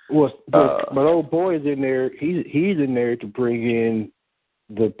 And but old boy is in there. He's in there to bring in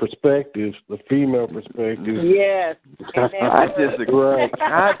the perspective, the female perspective. Yes. I disagree.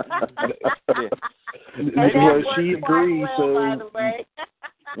 Right. Well, she agrees. By the way.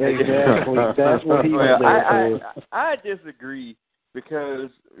 Exactly. That's what he was there for. I disagree because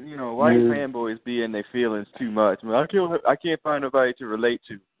white fanboys be in their feelings too much. I mean, I can't find nobody to relate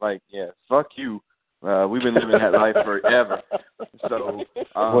to. Like, yeah, fuck you. We've been living that life forever. So,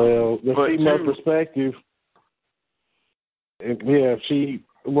 the female perspective. Yeah, he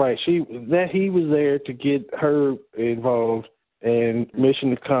was there to get her involved, and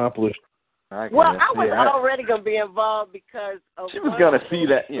mission accomplished. I was already going to be involved because of she was going to see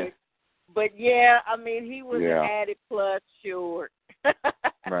that. Yeah. But yeah, I mean, he was an added plus, sure.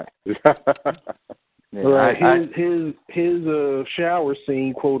 Right. Right. His shower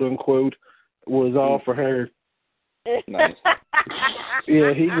scene, quote unquote, was all for her. Nice.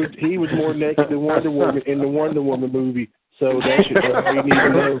 Yeah, he was more naked than Wonder Woman in the Wonder Woman movie. So that should all you need to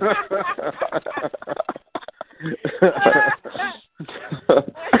know.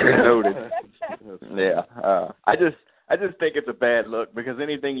 Noted. Yeah. I just think it's a bad look because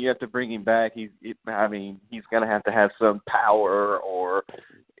anything you have to bring him back, he's going to have some power or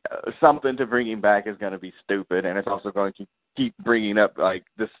something to bring him back is going to be stupid, and it's also going to keep bringing up like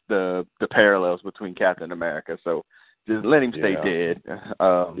the parallels between Captain America. So just let him stay dead.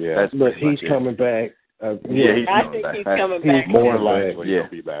 But he's coming back. I think he's coming back. He's more likely to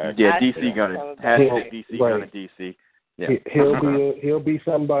be back. Yeah, DC gonna DC. Yeah. He'll be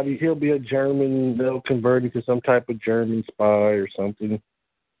somebody. He'll be a German. They'll convert him to some type of German spy or something.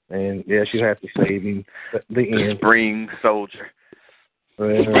 And she'll have to save him. The end. Spring Soldier.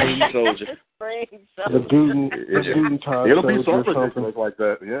 Spring Soldier. The Guten Tag. It'll be something like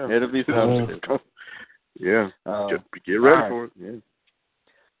that. Yeah. It'll be something. Yeah. Get ready for it. Yeah.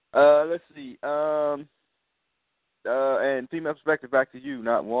 Let's see. And female perspective, back to you.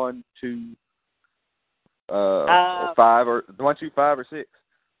 Not 1, 2, 5 or 1, 2, 5 or 6.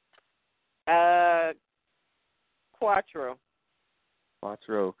 Quattro.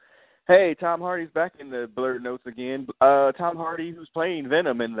 Hey, Tom Hardy's back in the blurred notes again. Tom Hardy, who's playing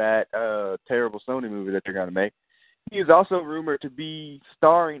Venom in that terrible Sony movie that they're going to make, he is also rumored to be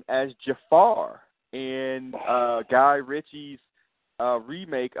starring as Jafar in Guy Ritchie's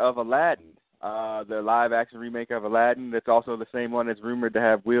remake of Aladdin, the live-action remake of Aladdin. That's also the same one that's rumored to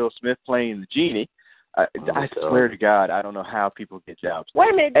have Will Smith playing the genie. I swear to God, I don't know how people get jobs.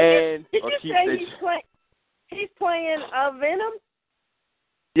 Wait a minute, did you say he's playing Venom?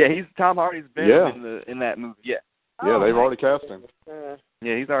 Yeah, he's Tom Hardy's Venom in that movie. Yeah. Yeah, they've already cast him.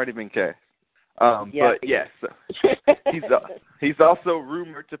 Yeah, he's already been cast. But yes, he's also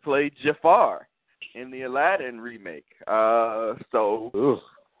rumored to play Jafar in the Aladdin remake.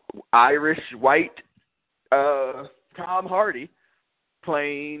 Irish white Tom Hardy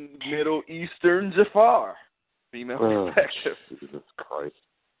playing Middle Eastern Jafar. Female perspective. Jesus Christ.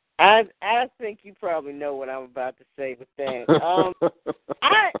 I think you probably know what I'm about to say with that.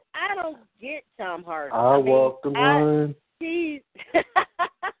 I don't get Tom Hardy. I walk the line.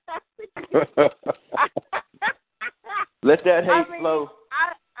 Let that hate flow.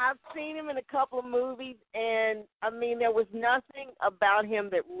 I've seen him in a couple of movies, and there was nothing about him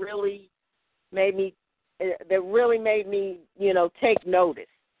that really made me, take notice.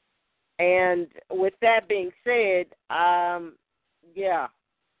 And with that being said,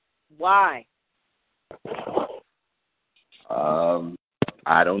 why?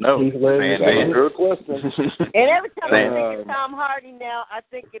 I don't know. Good question. And every time I think of Tom Hardy now, I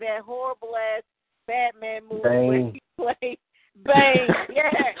think of that horrible ass Batman movie where he played Bane.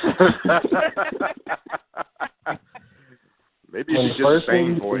 Yeah. Maybe it's just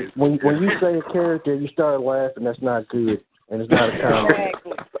Bane voice. When you say a character, you start laughing. That's not good, and it's not a comedy.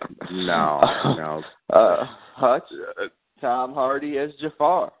 Exactly. No. Hutch, Tom Hardy as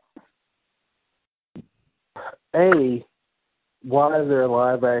Jafar. Why is there a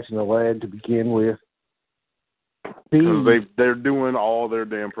live action Aladdin to begin with? Because they're doing all their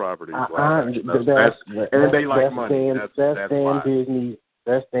damn properties. And they like money. That's damn Disney.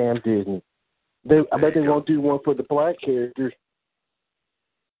 That's damn Disney. I bet they won't do one for the black characters.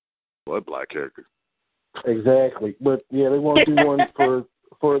 What black characters? Exactly, but yeah, they won't do one for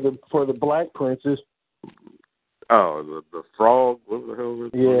the black princess. Oh, the frog. What the hell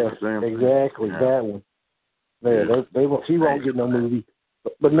was it? Yeah, exactly, that one. They won't. She won't get no movie.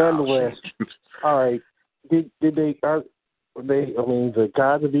 But nonetheless, all right. Did they? The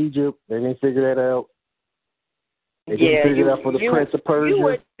gods of Egypt? They didn't figure that out. They didn't figure it out for the Prince of Persia. You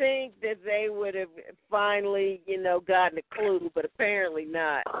would think that they would have finally, gotten a clue, but apparently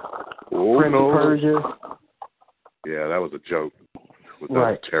not. Oh, Prince of Persia. Yeah, that was a joke. That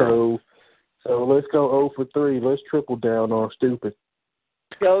Right. was terrible. So let's go 0 for 3. Let's triple down on stupid.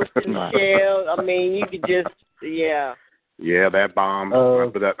 Ghost in the Shell. I mean, you could just, Yeah, that bomb.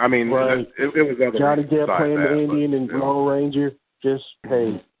 But that, I mean, right. it was other Johnny reasons Depp playing besides the that, Indian and Lone Ranger. Just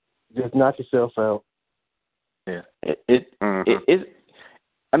knock yourself out. Yeah, it.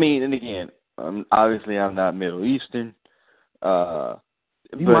 I mean, and again, obviously I'm not Middle Eastern, but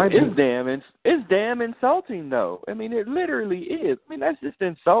it's damn insulting though. I mean, it literally is. I mean, that's just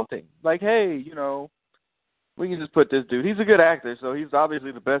insulting. Like, hey, we can just put this dude. He's a good actor, so he's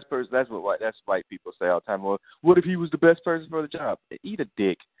obviously the best person. That's white people say all the time. Well, what if he was the best person for the job? Eat a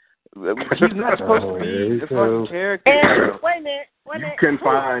dick. He's not supposed to be the fucking character. And, wait a minute. You can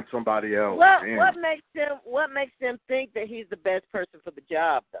find somebody else. What makes them think that he's the best person for the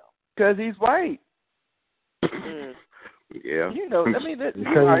job, though? Because he's white. Yeah. I mean, you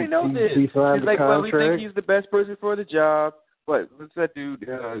already know this. He's like, well, we think he's the best person for the job. What's that dude?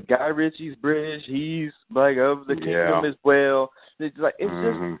 Guy Ritchie's British. He's like of the kingdom as well. It's like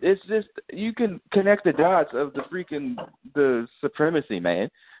it's just you can connect the dots of the supremacy, man.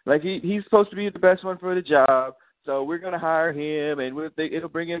 Like he's supposed to be the best one for the job, so we're gonna hire him, and it'll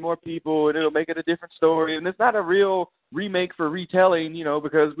bring in more people, and it'll make it a different story. And it's not a real remake for retelling,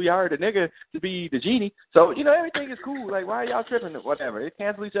 because we hired a nigga to be the genie. So everything is cool. Like, why are y'all tripping? Whatever. It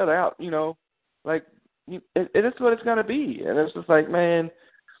cancel each other out. Like. It is what it's going to be. And it's just like, man,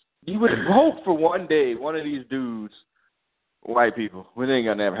 you would hope for one day one of these dudes, white people, it ain't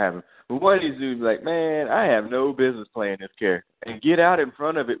going to never happen, but one of these dudes like, man, I have no business playing this character. And get out in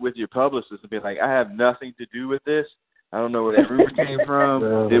front of it with your publicist and be like, I have nothing to do with this. I don't know where that rumor came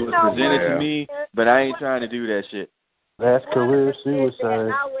from. It was presented to me, but I ain't trying to do that shit. That's career suicide.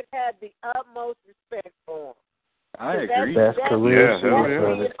 I would have the utmost respect for him. I agree. That's career suicide.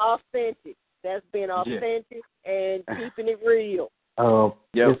 That's being authentic. That's being authentic and keeping it real.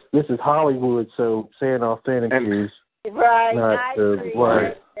 This is Hollywood, so saying authentic is not I agree.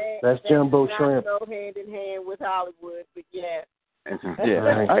 Right. That's Jumbo Shrimp. Go hand in hand with Hollywood, but yeah,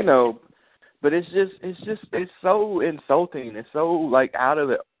 I know, but it's so insulting. It's so like out of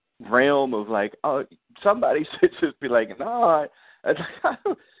the realm of like, somebody should just be like, no.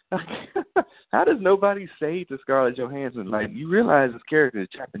 How does nobody say to Scarlett Johansson, like, you realize this character is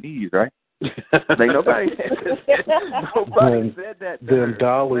Japanese, right? Like nobody said that. Them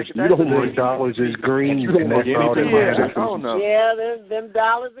dollars, you don't know dollars is green, and that's all that matters. I don't know. Yeah, them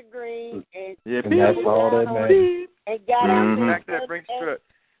dollars are green, and that's all that matters. And got out there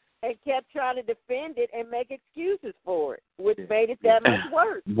and kept trying to defend it and make excuses for it, which made it that much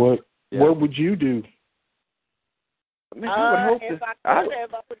worse. What would you do? If I would have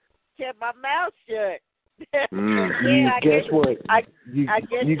kept my mouth shut. Guess what?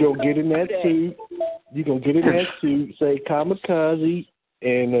 You gonna get in that suit. You gonna get in that suit, say kamikaze,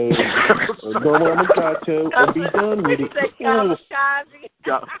 and go on the gato and be done with it. Say kamikaze.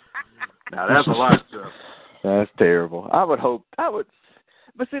 Now that's a lot of stuff. That's terrible. I would,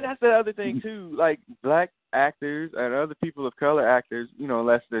 but see, that's the other thing too. Like black actors and other people of color actors,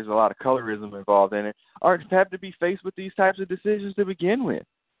 unless there's a lot of colorism involved in it, have to be faced with these types of decisions to begin with.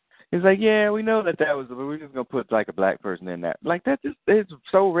 It's like, yeah, we know that was, but we're just going to put, like, a black person in that. Like, it's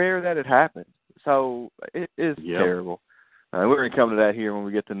so rare that it happens. So it is terrible. We're going to come to that here when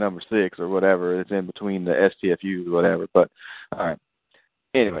we get to number 6 or whatever. It's in between the STFUs or whatever. But, all right.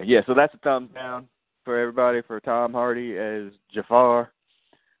 Anyway, so that's a thumbs down for everybody for Tom Hardy as Jafar.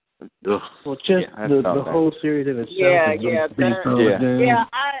 Well, just the whole series in itself. Yeah,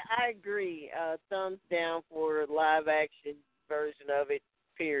 I agree. Thumbs down for live action version of it.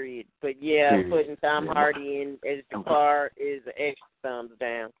 Period. But putting Tom Hardy in as Jafar is an extra thumbs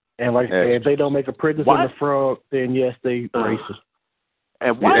down. And like if they don't make a Princess and the Frog, then yes, they racist.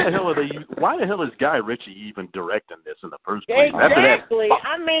 And why the hell is Guy Ritchie even directing this in the first place? Exactly.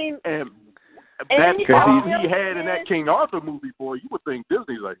 I mean, that bomb he had in that King Arthur movie, boy, you would think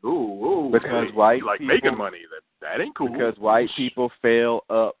Disney's like, because white like people, making money. That ain't cool. Because white people fail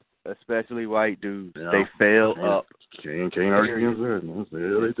up, especially white dudes. Yeah. They fail up. Can't argue against that.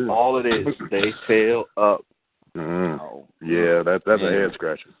 They do. All it is, they fail up. Yeah, that's a head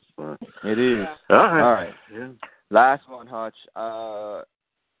scratcher. It is. All right. Yeah. Last one, Hutch. I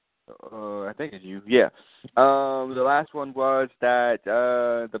think it's you. Yeah. The last one was that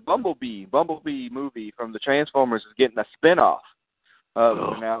the Bumblebee movie from the Transformers is getting a spinoff.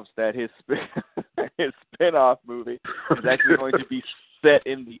 Announced that his spinoff movie is actually going to be set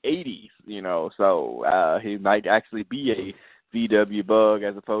in the 80s, you know, so he might actually be a VW Bug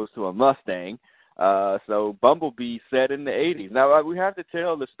as opposed to a Mustang. So Bumblebee set in the 80s. Now, we have to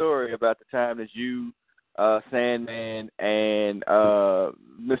tell the story about the time that you, Sandman, and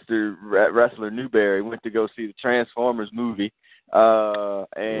Mr. Wrestler Newberry went to go see the Transformers movie.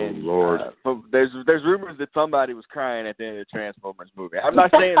 And Lord. But there's rumors that somebody was crying at the end of the Transformers movie. I'm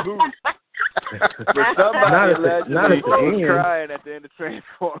not saying who, but somebody allegedly was crying at the end of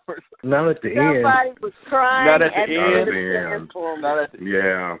Transformers. Not at the end. Somebody was crying Not at the end end. of Transformers. Not at the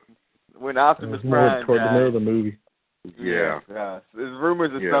Yeah. When Optimus It was more Prime toward the died. middle of the movie. Yeah. There's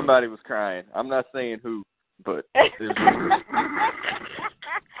rumors that Yeah. somebody was crying. I'm not saying who, but there's rumors.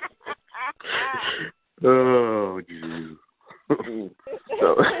 Oh, geez.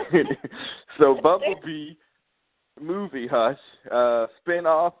 So Bumblebee movie Hush,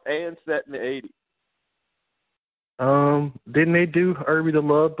 spin-off and set in the 80s. Didn't they do Herbie the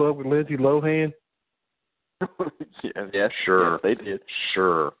Love Bug with Lindsay Lohan? Yes, Sure. yes, they did.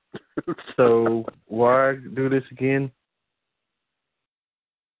 Sure. So why do this again?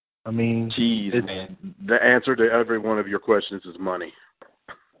 I mean, Jeez, man. The answer to every one of your questions is money.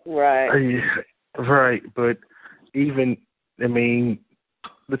 Right. Right, but even, I mean,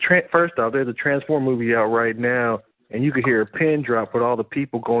 first off, there's a Transform movie out right now, and you could hear a pin drop with all the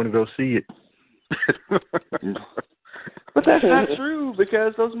people going to go see it. But that's not true,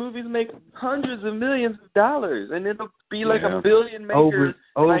 because those movies make hundreds of millions of dollars, and it'll be like a billion makers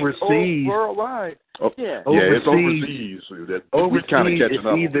overseas. Worldwide. Oh, yeah, it's overseas. We kind of catching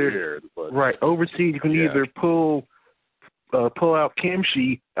up here. Right, overseas you can either pull out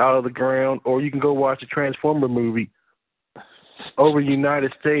kimchi out of the ground, or you can go watch a Transformer movie. Over the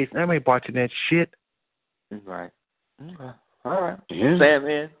United States, I ain't watching that shit. Right. Okay. All right. Yeah.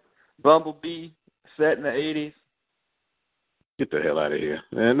 Sandman, Bumblebee, set in the 80s. Get the hell out of here.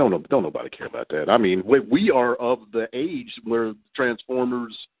 Man, don't nobody care about that. I mean, we are of the age where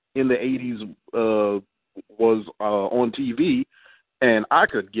Transformers in the 80s was on TV, and I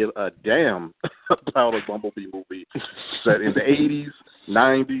could give a damn about a Bumblebee movie set in the 80s,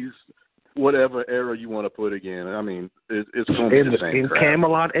 90s, whatever era you want to put again. I mean, it's going to be the same crap.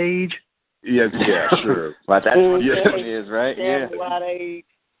 Camelot age? Yeah, sure. But that's what it is, right? Yeah. Camelot age.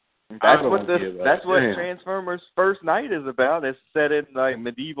 That's what Transformers First Night is about. It's set in like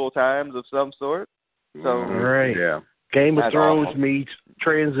medieval times of some sort. So right. Yeah. Game of That's Thrones awesome. meets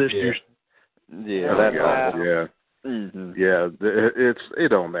Transistors. Yeah, that's awesome. Yeah. Mm-hmm. Yeah, it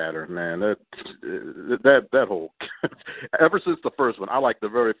don't matter, man. That whole ever since the first one, I like the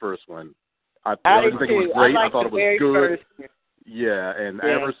very first one. I didn't think it was great. I thought it was good. Yeah, and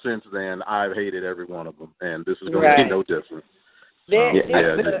ever since then, I've hated every one of them, and this is going to be no different.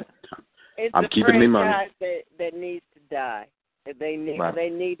 I'm keeping me money. That needs to die. They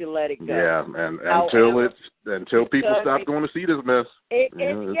need to let it go. Yeah, and until people stop going to see this mess, it's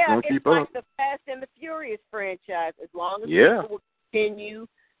going to keep like up. the Fast and the Furious franchise. As long as people will continue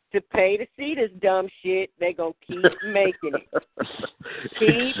to pay to see this dumb shit, they're going to keep making it.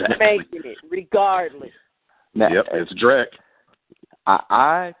 Keep making it, regardless. Now, it's Drek.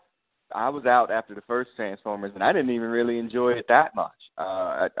 I was out after the first Transformers, and I didn't even really enjoy it that much.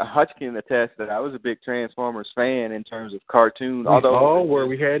 Hutch can attest that I was a big Transformers fan in terms of cartoons. Although where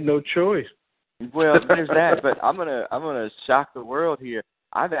we had no choice. Well, there's that, but I'm gonna shock the world here.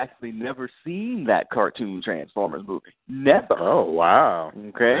 I've actually never seen that cartoon Transformers movie. Never. Oh, wow.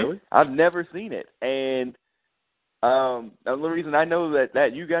 Okay. Really? I've never seen it, and the only reason I know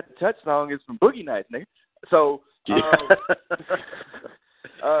that You Got the Touch song is from Boogie Nights, nigga. So.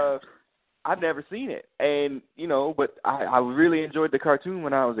 I've never seen it, and but I really enjoyed the cartoon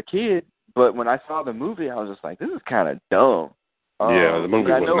when I was a kid. But when I saw the movie, I was just like, this is kind of dumb. The movie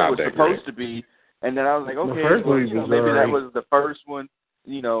was not that great. I know it was supposed to be, and then I was like, okay, maybe that was the first one,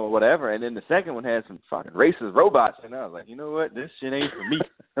 whatever. And then the second one had some fucking racist robots, and I was like, you know what, this shit ain't for me.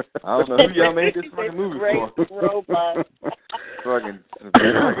 I don't know who y'all made this fucking movie for. Robots. fucking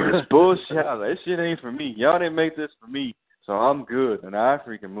this bullshit. I was like, this shit ain't for me. Y'all didn't make this for me. So I'm good, and I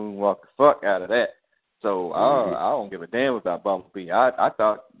freaking moonwalk the fuck out of that. So I don't give a damn about Bumblebee. I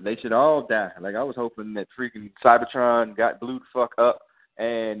thought they should all die. Like, I was hoping that freaking Cybertron got blew the fuck up,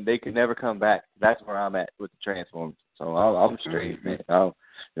 and they could never come back. That's where I'm at with the Transformers. So I'm straight, man.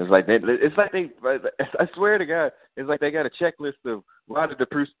 It's like I swear to God, it's like they got a checklist of why the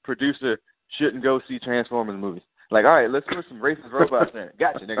producer shouldn't go see Transformers movies. Like, all right, let's put some racist robots in there.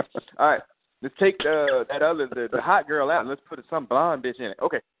 Gotcha, nigga. All right. Let's take the hot girl out and let's put some blonde bitch in it.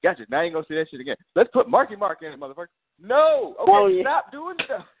 Okay, gotcha. Now you ain't gonna see that shit again. Let's put Marky Mark in it, motherfucker. No! Okay, stop doing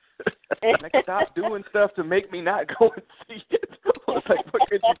stuff. Stop doing stuff to make me not go and see it. It's like, what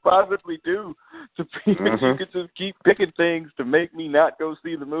could you possibly do to you could just keep picking things to make me not go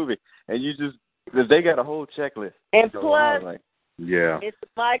see the movie, and you just because they got a whole checklist. And so plus, like, it's a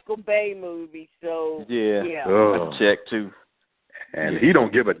Michael Bay movie, so check too. And he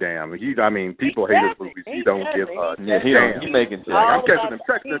don't give a damn. People hate his movies. He don't give a damn. He's making checks. I'm catching them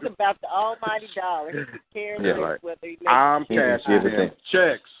checks. He's about the almighty dollar. He could care less whether he makes I'm cashing him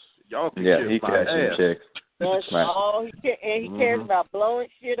checks. Y'all can he cashing checks. That's all he cares. And he cares about blowing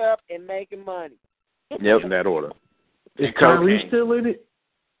shit up and making money. Yep, in that order. Is Tyrese still in it?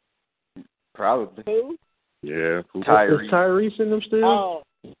 Probably. Who? Yeah. Is Tyrese in them still? Oh.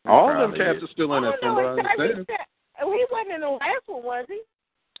 All them cats are still in it, from what I understand. He wasn't in the last one, was he?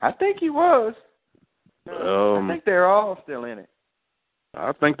 I think he was. I think they're all still in it.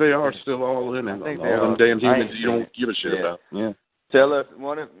 I think they are still all in it. I think all them damn humans you don't give a shit about. Yeah. Tell us,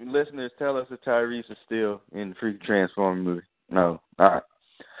 one of the listeners, tell us if Tyrese is still in the Freaky Transformer movie. No. All right.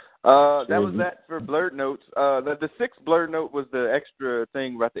 That was that for Blurred Notes. The sixth Blurred Note was the extra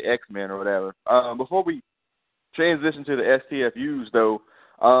thing about the X-Men or whatever. Before we transition to the STFUs, though,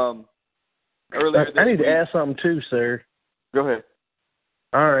 earlier this I need week, to ask something too, sir. Go ahead.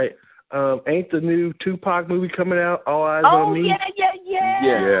 All right. Ain't the new Tupac movie coming out? All Eyes on Me? Yeah,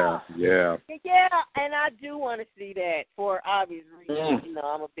 and I do want to see that for obvious reasons. You know,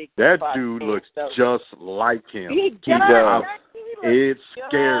 I'm a big That Tupac dude fan, looks so. just like him. He does. It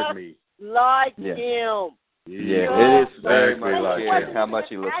scared me. Like him. Yeah, it is very exactly much like like him. how much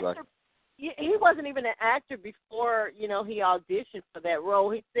he looks like. He wasn't even an actor before, he auditioned for that role.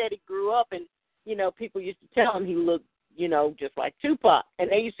 He said he grew up and, people used to tell him he looked, just like Tupac.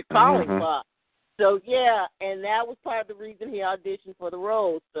 And they used to call him Pac. So, and that was part of the reason he auditioned for the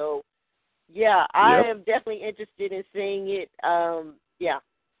role. So, I am definitely interested in seeing it.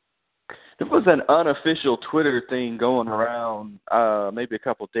 There was an unofficial Twitter thing going around maybe a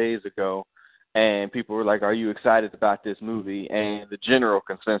couple days ago, and people were like, are you excited about this movie? And the general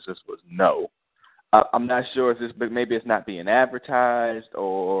consensus was no. I'm not sure if maybe it's not being advertised,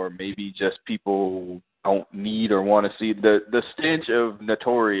 or maybe just people don't need or want to see. The stench of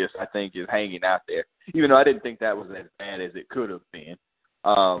Notorious, I think, is hanging out there, even though I didn't think that was as bad as it could have been.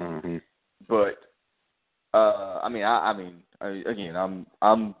 But again,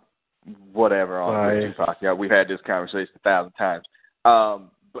 I'm whatever on Tupac. Yeah, we've had this conversation 1,000 times. So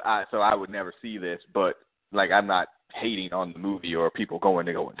I would never see this, but like, I'm not hating on the movie or people going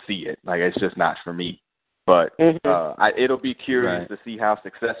to go and see it. Like, it's just not for me. But it'll be curious to see how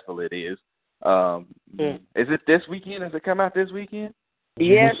successful it is. Is it this weekend? Does it come out this weekend?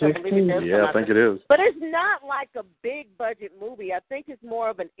 Yes, I believe it does. Yeah, I think it is. But it's not like a big budget movie. I think it's more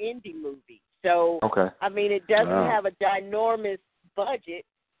of an indie movie. So, it doesn't have a ginormous budget.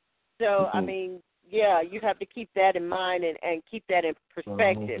 So, you have to keep that in mind and keep that in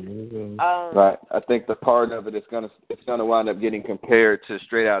perspective. Right. I think the part of it is it's gonna wind up getting compared to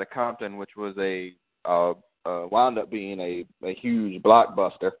Straight Outta Compton, which was wound up being a huge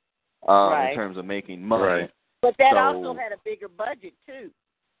blockbuster in terms of making money. Right. But that also had a bigger budget too.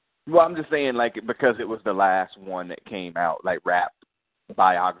 Well, I'm just saying, like, because it was the last one that came out, like rap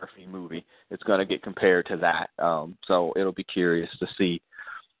biography movie, it's gonna get compared to that. So it'll be curious to see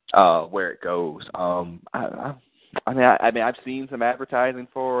where it goes. I've seen some advertising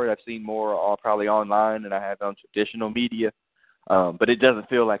for it. I've seen more probably online than I have on traditional media. But it doesn't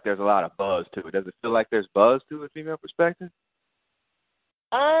feel like there's a lot of buzz to it. Does it feel like there's buzz to it, female perspective?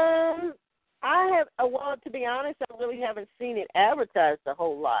 To be honest, I really haven't seen it advertised a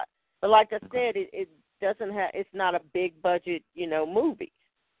whole lot. But like I said, it doesn't have. It's not a big budget, movie.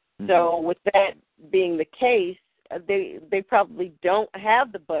 So with that being the case, they probably don't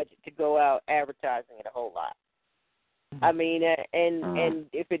have the budget to go out advertising it a whole lot. And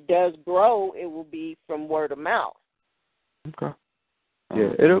if it does grow, it will be from word of mouth. Okay.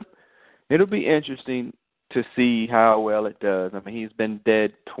 Yeah, it'll be interesting to see how well it does. He's been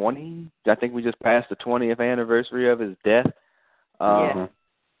dead 20. I think we just passed the 20th anniversary of his death.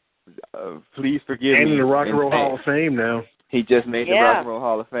 Please forgive me. And in the Rock and Roll Hall of Fame now. He just made the Rock and Roll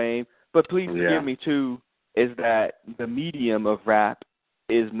Hall of Fame. But please forgive me too, is that the medium of rap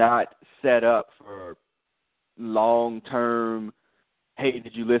is not set up for long-term, hey,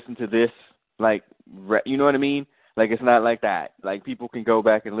 did you listen to this? Like, you know what I mean? Like, it's not like that. Like, people can go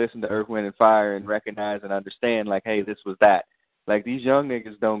back and listen to Earth, Wind, and Fire and recognize and understand, like, hey, this was that. Like, these young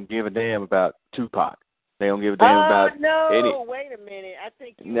niggas don't give a damn about Tupac. They don't give a damn about any. Wait a minute. I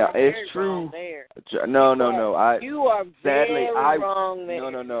think you no, are it's very true. wrong there. No. You are sadly, very wrong there.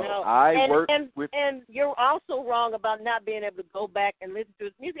 No. And you're also wrong about not being able to go back and listen to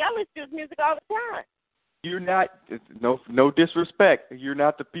his music. I listen to his music all the time. you're not, no disrespect, you're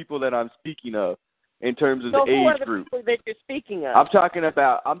not the people that I'm speaking of in terms of so the who are age the group. people that you're speaking of? I'm talking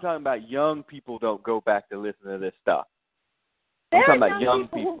about young people don't go back to listen to this stuff. There I'm talking are about young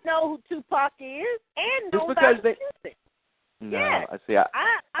people people. who know who Tupac is and Just know because about they, music. no, Yes. I see.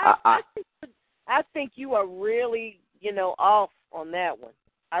 I think you are really, off on that one.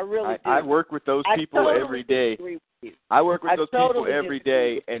 I really do. I work with those people totally every day. disagree with you. I work with those totally people every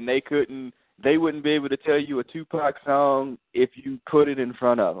disagree. day, and they wouldn't be able to tell you a Tupac song if you put it in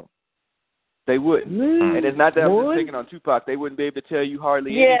front of them. They wouldn't. And it's not that I'm just picking on Tupac. They wouldn't be able to tell you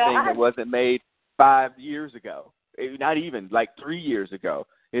hardly anything that wasn't made 5 years ago. Not even, like 3 years ago.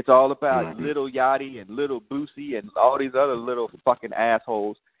 It's all about Little Yachty and Little Boosie and all these other little fucking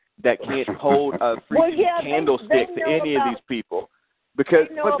assholes that can't hold a freaking candlestick to any of these people. Because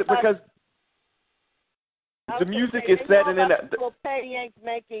the music is set in that. Well, Petty ain't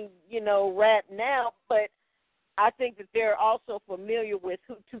making, rap now, but I think that they're also familiar with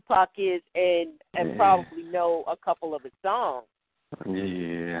who Tupac is and probably know a couple of his songs.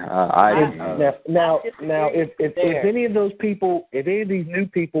 Yeah, now, if any of those people, if any of these new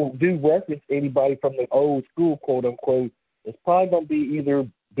people do reference anybody from the old school, quote unquote, it's probably going to be either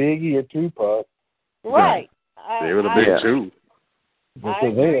Biggie or Tupac. Right. They were the big two. For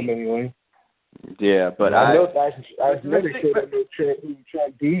them, anyway. Yeah, but I know who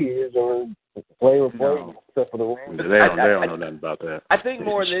Chuck D is or Flavor Flav, except for the Rams. They don't know nothing about that. I think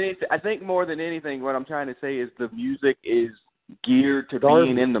more than anything, what I'm trying to say is the music is geared to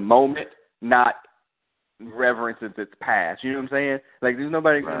being in the moment, not reverencing its past. You know what I'm saying? Like, there's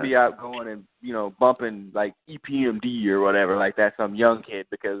nobody going to be out going and, bumping, like, EPMD or whatever, like that's some young kid,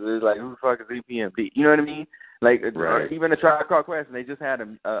 because it's like, who the fuck is EPMD? You know what I mean? Like, even a Tribe Called Quest, and they just had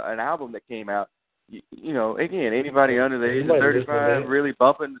an album that came out. Again, anybody under the age of 35 really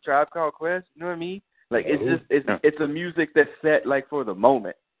bumping the Tribe Called Quest? You know what I mean? Like, it's a music that's set, like, for the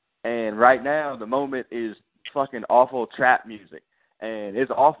moment. And right now, the moment is fucking awful trap music, and it's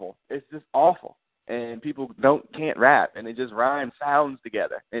awful. It's just awful, and people can't rap, and they just rhyme sounds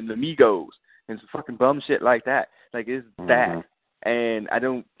together, and the Migos and some fucking bum shit like that. Like, it's that, and I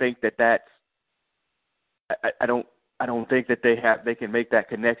don't think that's. I don't think that they can make that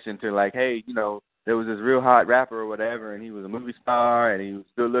connection to, like, hey, there was this real hot rapper or whatever, and he was a movie star, and he was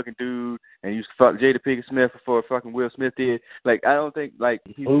a good-looking dude, and he used to fuck Jada Pinkett Smith before fucking Will Smith did. Like, I don't think, like,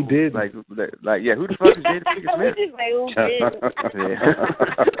 who did? Like, yeah, who the fuck is Jada Pinkett Smith?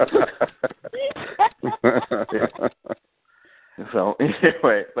 So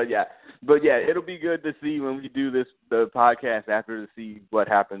anyway, but yeah, it'll be good to see when we do the podcast after, to see what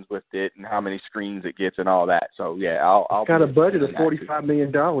happens with it and how many screens it gets and all that. So yeah, I'll got a budget of $45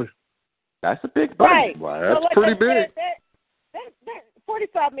 million. That's a big budget. Right. Wow, that's pretty big. That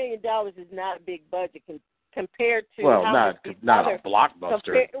 $45 million is not a big budget compared to not a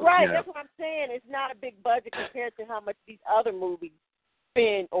blockbuster. Right, that's what I'm saying. It's not a big budget compared to how much these other movies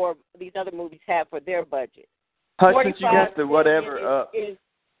spend or these other movies have for their budget. Hush, since you got the whatever up,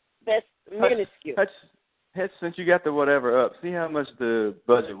 that's minuscule. Hush, since you got the whatever up, see how much the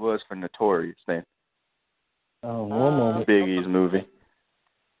budget was for Notorious then. Oh, one moment. Biggie's movie.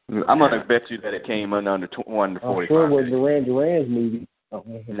 I'm gonna bet you that it came under 1 to 45. Sure, was Duran Duran's movie. Oh,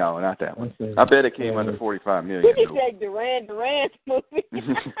 no, not that one. I bet it came under 45 million. Did you say Duran Duran's movie?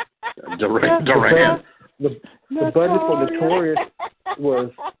 Duran. The budget for Notorious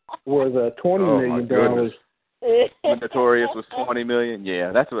was $20 million. When Notorious was $20 million,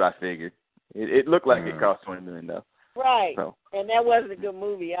 yeah, that's what I figured. It looked like it cost $20 million though. Right, so. And that wasn't a good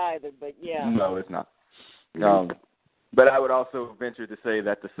movie either. But yeah, no, it's not. But I would also venture to say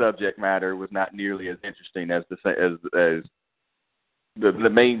that the subject matter was not nearly as interesting as the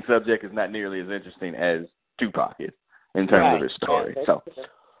main subject is not nearly as interesting as Tupac is in terms of his story. Yeah,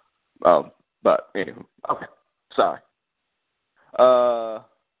 so, but anyway, okay, sorry.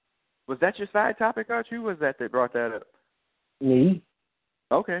 Was that your side topic, Archie? Was that they brought that up? Me?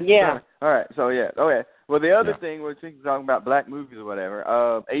 Okay. Yeah. All right. So yeah. Okay. Well, the other thing we're talking about black movies or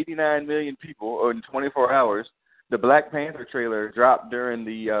whatever. 89 million people in 24 hours. The Black Panther trailer dropped during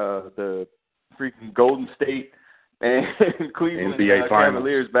the freaking Golden State and Cleveland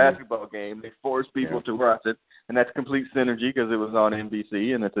Cavaliers basketball game. They forced people to watch it, and that's complete synergy because it was on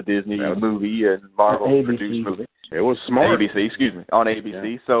NBC and it's a Disney movie and Marvel produced movie. It was smart. ABC, excuse me, on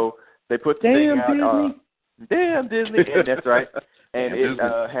ABC. Yeah. So they put the thing out. Damn Disney. And that's right. And it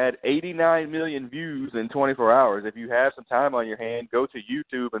had 89 million views in 24 hours. If you have some time on your hand, go to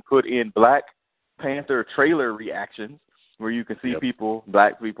YouTube and put in Black Panther trailer reactions, where you can see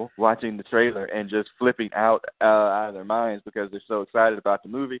black people, watching the trailer and just flipping out of their minds because they're so excited about the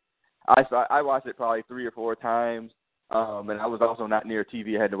movie. I watched it probably 3 or 4 times, and I was also not near a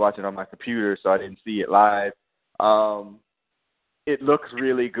TV. I had to watch it on my computer, so I didn't see it live. It looks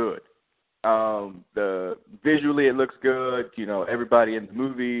really good. Visually it looks good. You know, everybody in the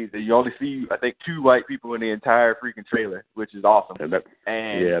movie, you only see, I think, 2 white people in the entire freaking trailer, which is awesome.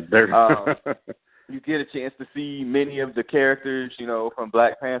 You get a chance to see many of the characters, you know, from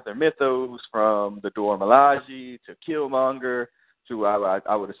Black Panther mythos, from the Dora Milaje to Killmonger to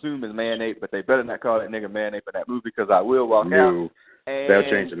I would assume is Man-Ape, but they better not call that nigga Man-Ape in that movie because I will walk out. And, they'll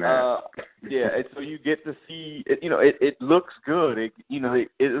change the name. And so you get to see, it looks good. It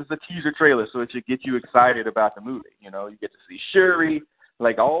is a teaser trailer, so it should get you excited about the movie. You know, you get to see Shuri,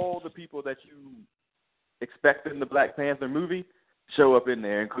 like all the people that you expect in the Black Panther movie show up in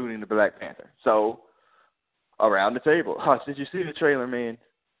there, including the Black Panther. So, around the table. Hush, did you see the trailer, man?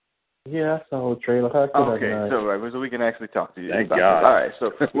 Yeah, I saw the trailer. How could I not? So we can actually talk to you. Thank about God. this. All right,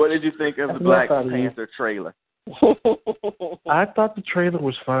 so what did you think of the Black Panther trailer? I thought the trailer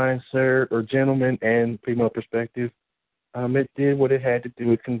was fine, sir, or gentleman and female perspective. It did what it had to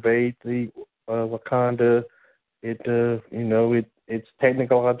do. It conveyed the Wakanda. It's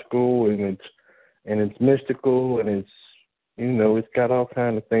technological and it's mystical and it's got all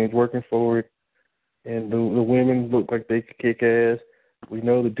kinds of things working for it. And the women look like they could kick ass. We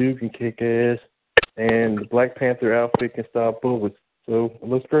know the dude can kick ass, and the Black Panther outfit can stop bullets. So it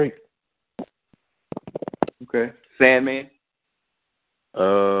looks great. Okay, Sandman.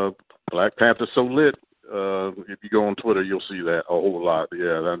 Black Panther so lit. If you go on Twitter, you'll see that a whole lot.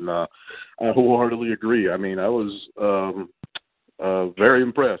 Yeah, and I wholeheartedly agree. I mean, I was very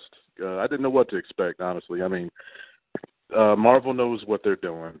impressed. I didn't know what to expect, honestly. I mean, Marvel knows what they're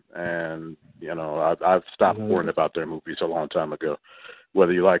doing, and I've stopped worrying about their movies a long time ago,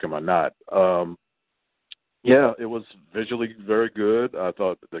 whether you like them or not. It was visually very good. I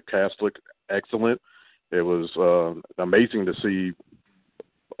thought the cast looked excellent. It was amazing to see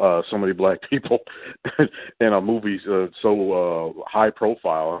so many black people in a movie so high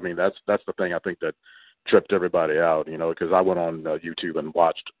profile. I mean, that's the thing I think that tripped everybody out, because I went on YouTube and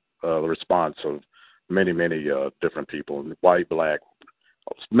watched the response of many different people, white, black,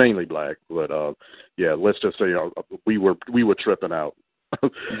 mainly black, but let's just say we were tripping out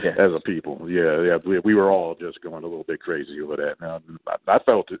as a people. We were all just going a little bit crazy over that. Now I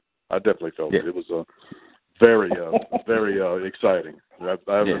felt it. I definitely felt it. It was very exciting. I've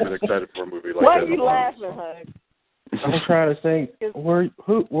never been excited for a movie like that. Why are you laughing, Hug? I'm trying to think. Were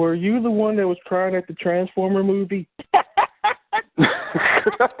you the one that was crying at the Transformer movie?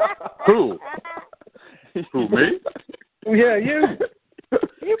 Who? Who, me? Yeah, you.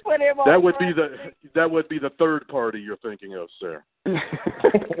 You put him on. That would be the third party you're thinking of, sir.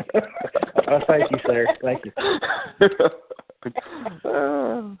 Thank you, sir. Thank you.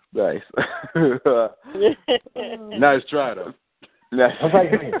 Nice. Nice try, though. Nice.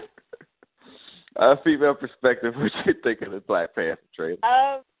 Female perspective, what you think of the Black Panther trailer?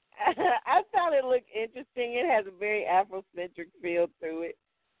 I thought it looked interesting. It has a very Afrocentric feel to it.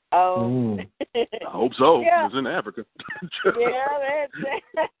 I hope so. Yeah. It was in Africa.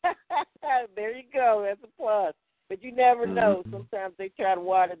 There you go. That's a plus. But you never know. Sometimes they try to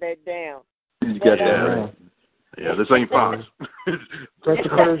water that down. You got that right. Yeah, this ain't Fox. That's the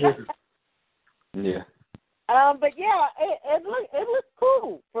closure. Yeah. But yeah, it looks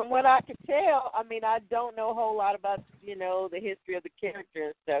cool from what I could tell. I mean, I don't know a whole lot about the history of the character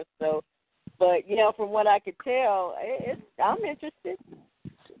and stuff. So, but from what I could tell, I'm interested.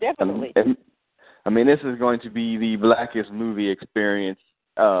 Definitely. I mean, this is going to be the blackest movie experience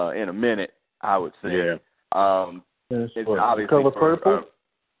in a minute, I would say. Yeah. It's obviously Color Purple.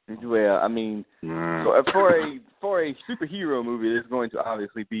 Well, I mean, for a superhero movie, it's going to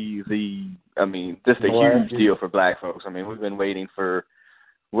obviously be just a huge deal for black folks. I mean, we've been waiting for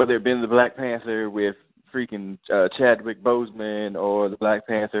whether it been the Black Panther with freaking Chadwick Boseman or the Black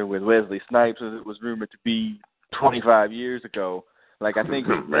Panther with Wesley Snipes, as it was rumored to be 25 years ago. Like, I think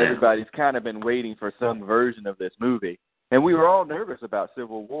everybody's kind of been waiting for some version of this movie. And we were all nervous about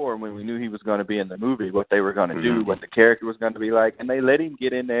Civil War when we knew he was going to be in the movie, what they were going to do, what the character was going to be like. And they let him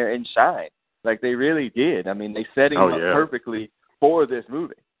get in there and shine. Like, they really did. I mean, they set him up perfectly for this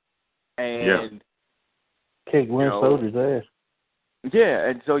movie. And Kick one soldier's ass. Yeah,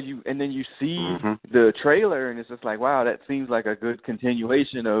 and so then you see the trailer, and it's just like, wow, that seems like a good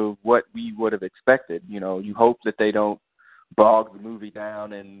continuation of what we would have expected. You hope that they don't bog the movie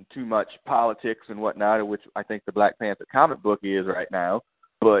down in too much politics and whatnot, which I think the Black Panther comic book is right now.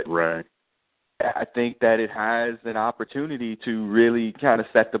 But I think that it has an opportunity to really kind of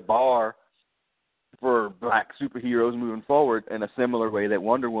set the bar for black superheroes moving forward in a similar way that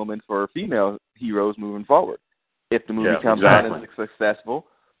Wonder Woman for female heroes moving forward. If the movie comes out and is successful,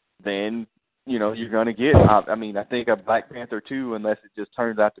 then, you know, you're going to get, I mean, I think a Black Panther 2, unless it just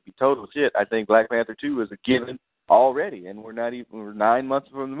turns out to be total shit, I think Black Panther 2 is a given already, and we're 9 months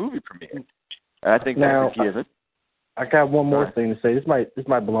from the movie premiere. And I think that's a given. I got one more thing to say. This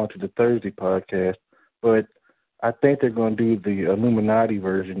might belong to the Thursday podcast, but I think they're going to do the Illuminati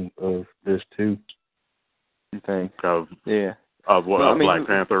version of this too. You think? Of what? Well, I mean, Black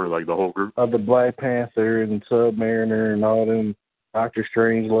Panther, like the whole group? Of the Black Panther and Submariner and all them, Doctor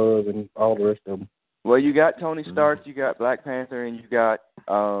Strangelove and all the rest of them. Well, you got Tony Stark, you got Black Panther, and you got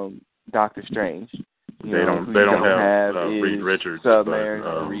Doctor Strange. They don't have Reed Richards,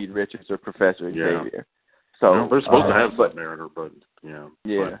 Submariner, Reed Richards, or Professor Xavier. So they're supposed to have Submariner, but yeah.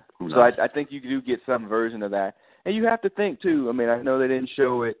 But who knows? So I think you do get some version of that, and you have to think too. I mean, I know they didn't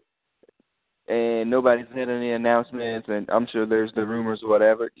show it, and nobody's had any announcements, and I'm sure there's the rumors or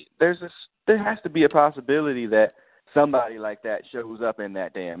whatever. There has to be a possibility that somebody like that shows up in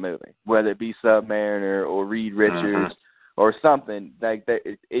that damn movie, whether it be Submariner or Reed Richards or something like that.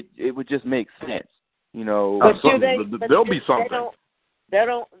 It would just make sense, you know. There'll be something.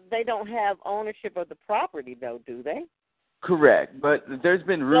 They don't have ownership of the property, though, do they? Correct, but there's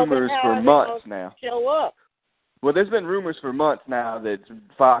been rumors for months now. Show up. Well, there's been rumors for months now that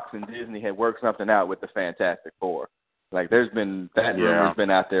Fox and Disney had worked something out with the Fantastic Four. Like, there's been rumor's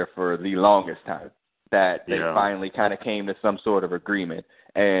been out there for the longest time that they finally kind of came to some sort of agreement.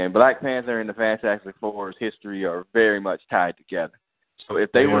 And Black Panther and the Fantastic Four's history are very much tied together. So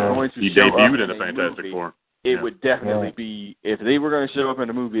if they were going to show up in the Fantastic Four, it would definitely be, if they were going to show up in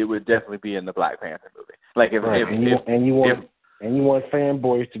the movie, it would definitely be in the Black Panther movie. Like you want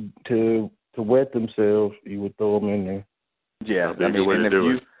fanboys to wet themselves, you would throw them in there. Yeah, I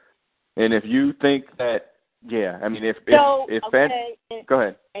mean, if you think that, I mean, go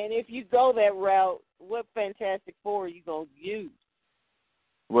ahead. And if you go that route, what Fantastic Four are you gonna use?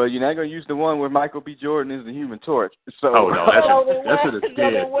 Well, you're not going to use the one where Michael B. Jordan is the Human Torch. So, that's what it's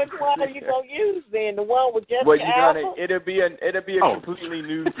then which one are you going to use then? The one with Jessica Alba? It'll be a completely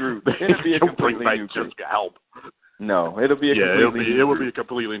new group. It'll be a completely new group. Jessica Alba. No, it'll be a completely new it will be a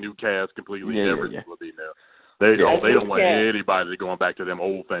completely new cast, completely everything will be now. They don't want anybody going back to them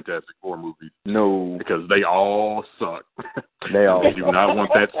old Fantastic Four movies. No. Because they all suck. They do not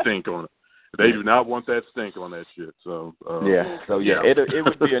want that stink on it. They do not want that stink on that shit. So it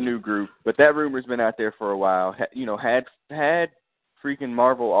would be a new group, but that rumor's been out there for a while. Had freaking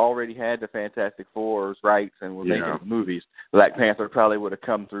Marvel already had the Fantastic Four's rights and were making movies, Black Panther probably would have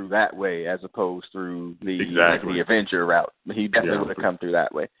come through that way as opposed through the Avenger route. He definitely would have come through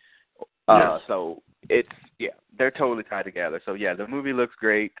that way. So they're totally tied together. So the movie looks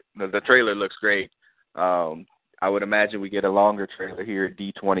great. The trailer looks great. I would imagine we get a longer trailer here at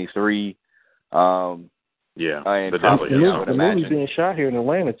D23. The movie's being shot here in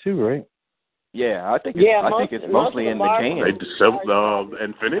Atlanta too, right? Yeah, I think it's mostly in the can.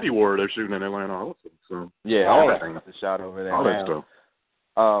 Infinity War they're shooting in Atlanta also. So all that stuff is shot over there. All that stuff.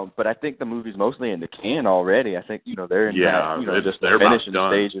 But I think the movie's mostly in the can already. I think they're in they're finishing the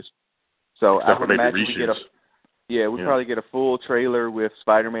stages. So I would imagine we probably get a full trailer with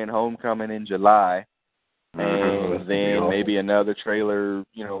Spider-Man: Homecoming in July. And then maybe another trailer,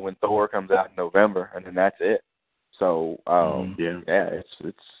 when Thor comes out in November, and then that's it. So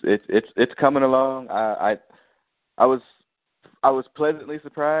it's coming along. I was pleasantly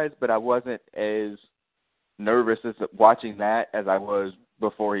surprised, but I wasn't as nervous as watching that as I was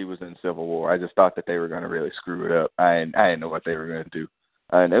before he was in Civil War. I just thought that they were going to really screw it up. I didn't know what they were going to do.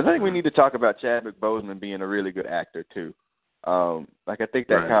 And I think we need to talk about Chadwick Boseman being a really good actor too. I think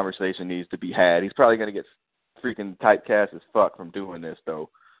that conversation needs to be had. He's probably going to get freaking typecast as fuck from doing this though.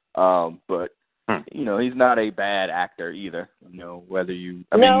 But he's not a bad actor either. Whether you,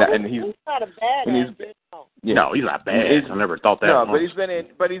 he's not a bad actor. No, he's not bad. I never thought that. No, but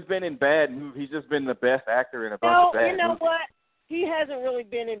he's been in bad movies. He's just been the best actor in a bunch of bad movies. You know what? He hasn't really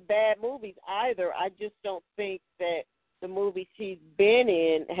been in bad movies either. I just don't think that the movies he's been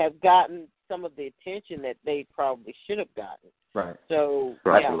in have gotten some of the attention that they probably should have gotten. Right. So,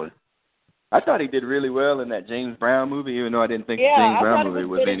 absolutely. I thought he did really well in that James Brown movie, even though I didn't think the James Brown movie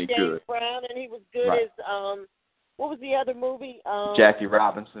was any good. James Brown, and he was good as what was the other movie? Jackie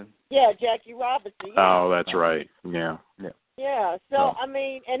Robinson. Yeah, Jackie Robinson. Yeah. Oh, that's right. Yeah. Yeah. So I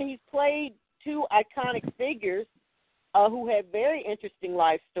mean, and he's played two iconic figures who had very interesting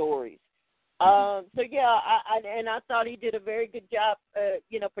life stories. I thought he did a very good job,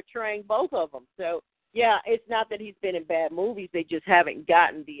 portraying both of them. So Yeah, it's not that he's been in bad movies. They just haven't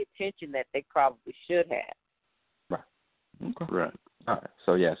gotten the attention that they probably should have. Right. Okay. Right. All right.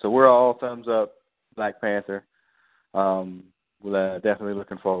 So we're all thumbs up, Black Panther. We're definitely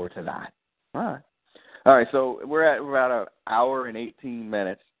looking forward to that. All right. So we're at about an hour and 18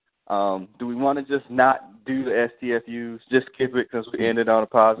 minutes. Do we want to just not do the STFUs? Just skip it because we ended on a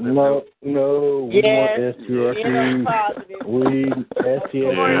positive note? No. We want STFUs.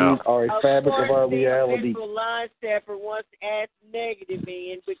 STFUs are a fabric of our reality. Line stepper wants to add negative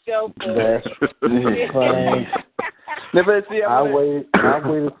in, but go for it. That's fine. No, but see, I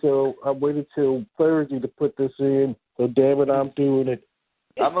waited till Thursday to put this in. So damn it, I'm doing it.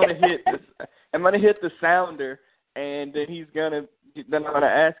 I'm gonna hit the sounder, and then Then I'm gonna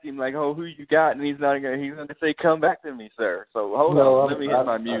ask him like, "Oh, who you got?" And he's gonna say, "Come back to me, sir." So hold on, let me hit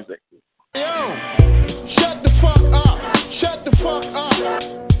my music. Yo, shut the fuck up! Shut the fuck up!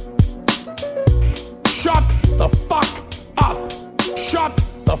 Shut the fuck up! Shut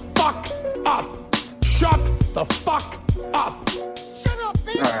the fuck up! Shut the fuck up! Shut up,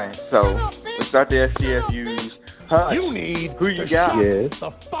 bitch! All right, so let's start the STFUs. You need who you to got? shut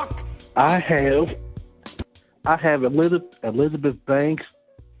the fuck. I have Elizabeth Banks.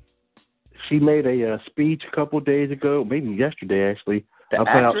 She made a speech a couple of days ago, maybe yesterday actually,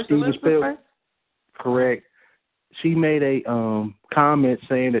 about Steven Spielberg. Correct. She made a comment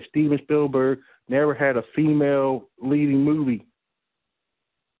saying that Steven Spielberg never had a female leading movie.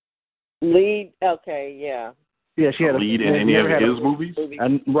 Okay, yeah. Yeah, she had a lead in any of his movies?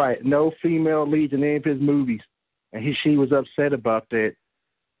 Right, no female leads in any of his movies. And she was upset about that.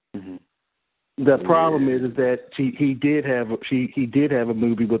 Mm-hmm. The problem is that he did have a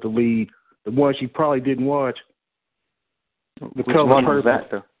movie with a lead, the one she probably didn't watch. Which one was that,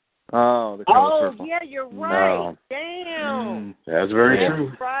 though? Oh, The Color Purple. Yeah, you're right. No. Damn. That's very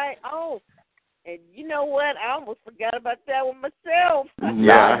true. Right. Oh, and you know what? I almost forgot about that one myself.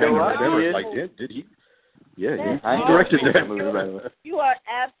 Yeah, did he? Yeah, I directed that movie, by the way. You are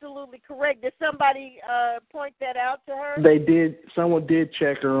absolutely correct. Did somebody point that out to her? They did. Someone did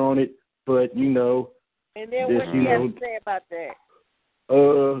check her on it, but And then what she has to say about that?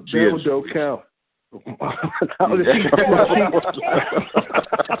 That don't count.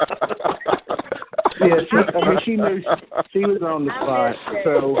 She knew she was on the spot.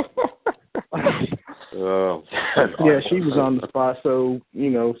 So she was on the spot. So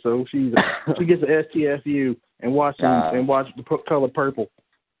so she gets an STFU and watch The Color Purple.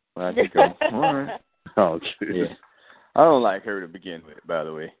 Well, I think all right. Oh, yeah. I don't like her to begin with, by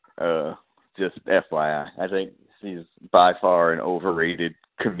the way. Just FYI, I think she's by far an overrated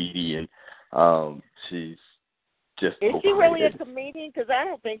comedian. She's just. Is she really a comedian? Because I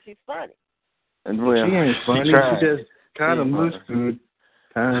don't think she's funny. And she ain't funny. She just kind of looks good.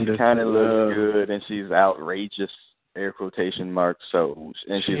 Kind of looks good, and she's outrageous, air quotation marks. So,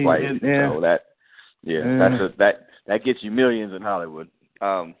 and she's white. So that gets you millions in Hollywood.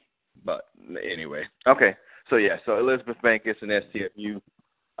 But anyway, okay. So Elizabeth Banks and STFU.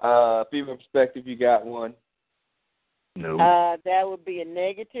 Female perspective, you got one? No. That would be a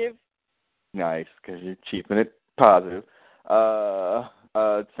negative. Nice, because you're keeping it positive.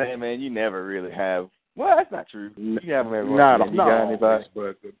 Sandman, you never really have. Well, that's not true. You haven't ever. Got anybody?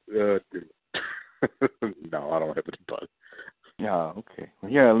 But no, I don't have anybody. Oh, okay.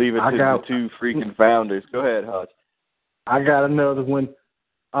 Well, you're gonna leave it to the two freaking founders. Go ahead, Hutch. I got another one.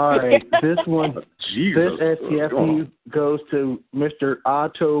 All right, this one, this STFU goes to Mr.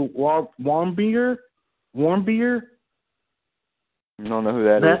 Otto Warmbier. You don't know who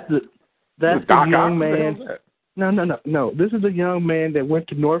that is? That's the young man. No. This is a young man that went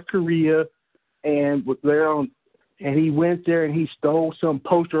to North Korea and was there and he went there and he stole some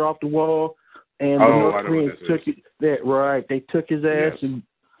poster off the wall, and the North Koreans took it. They took his ass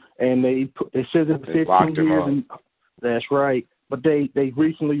and they said it 15 years. And that's right. But they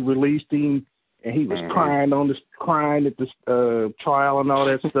recently released him, and he was crying at the trial and all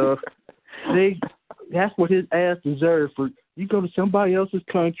that stuff. That's what his ass deserved. For you go to somebody else's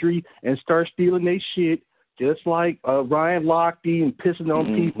country and start stealing their shit, just like Ryan Lochte and pissing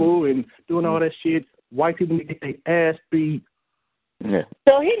on people and doing all that shit. White people need to get their ass beat. Yeah.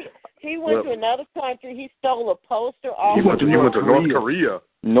 So he went to another country. He stole a poster off. He went to North Korea.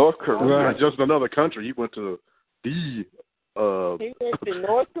 North Korea, right. Just another country. He went to the. He went to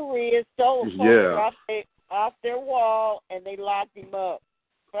North Korea, stole a poster off their wall, and they locked him up.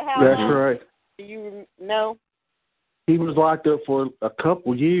 For how long? That's right. Do you know? He was locked up for a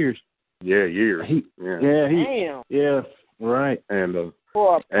couple years. Yeah, years. Damn. Yeah, right. And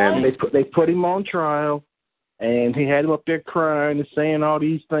they put him on trial, and he had him up there crying and saying all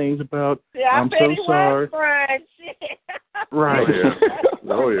these things about, I'm so sorry. Crying. Shit. Right.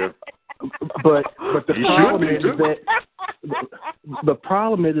 Oh yeah. But the problem is that the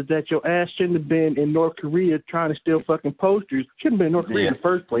problem is that your ass shouldn't have been in North Korea trying to steal fucking posters. Shouldn't have been in North Korea in the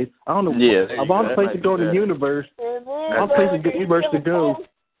first place. I don't know. Of all the places to go in the universe, all the places in the universe to go.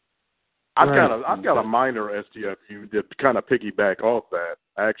 I've got a minor STFU to kind of piggyback off that,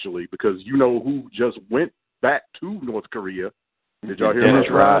 actually, because you know who just went back to North Korea? Did y'all hear Dennis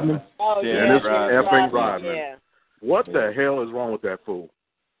that? Rodman. Oh, Dennis effing Rodman. Rodman. Yeah. What the hell is wrong with that fool?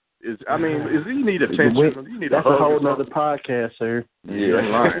 Does he need attention? He need That's a whole nother podcast, sir. Yeah.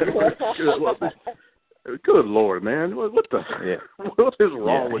 Good Lord, man. What the? Yeah. What is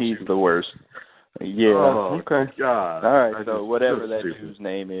wrong with he's you? the worst. Yeah. Oh, okay. God. All right. So whatever that dude's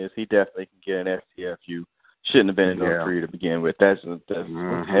name is, he definitely can get an STFU. Shouldn't have been in North Korea to begin with. That's what the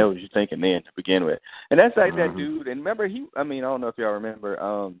hell was you thinking then to begin with? And that's like that dude. And remember, I don't know if y'all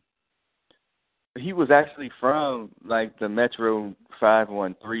remember. He was actually from like the Metro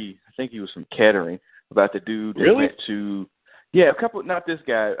 513. I think he was from Kettering. About the dude that went to. Yeah, a couple. Not this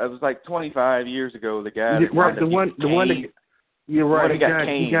guy. It was like 25 years ago. The guy. The one that. You're right. He got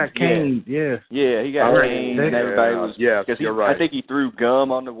caned. Yeah. Yeah, he got caned, and everybody was. Yeah, you're right. I think he threw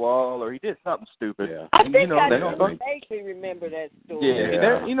gum on the wall, or he did something stupid. Yeah. I think I vaguely remember that story.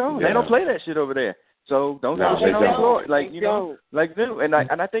 Yeah, they don't play that shit over there. So don't throw shit on the floor. And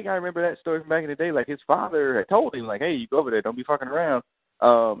I think I remember that story from back in the day. Like his father had told him, like, hey, you go over there, don't be fucking around.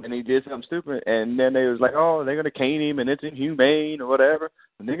 And he did something stupid, and then they was like, oh, they're gonna cane him, and it's inhumane or whatever.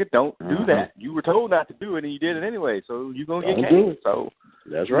 The nigga, don't do that. You were told not to do it, and you did it anyway. So you gonna get caned. So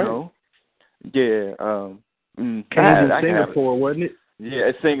that's right. Caned in Singapore, wasn't it? Yeah,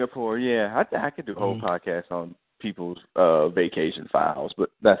 it's Singapore. Yeah, I could do a whole podcast on people's vacation files, but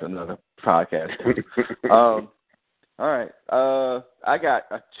that's another podcast. All right, I got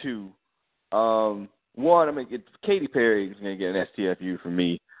a two. One, Katy Perry is gonna get an STFU from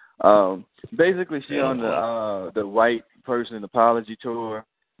me. Basically, she on the white person apology tour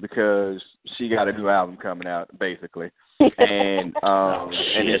because she got a new album coming out, basically, and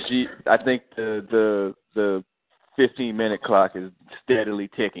then I think the 15-minute clock is steadily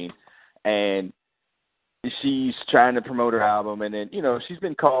ticking, and she's trying to promote her album, and then, she's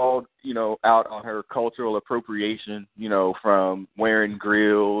been called, out on her cultural appropriation, from wearing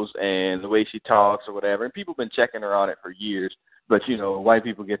grills and the way she talks or whatever. And people have been checking her on it for years. But, white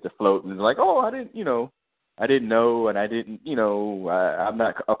people get to float and like, oh, I didn't know, and I didn't, I'm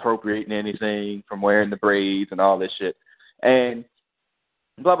not appropriating anything from wearing the braids and all this shit. And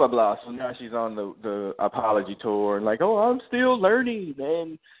blah, blah, blah. So now she's on the apology tour and like, oh, I'm still learning,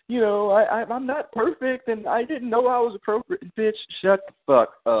 and, I'm not perfect, and I didn't know I was appropriate. Bitch, shut the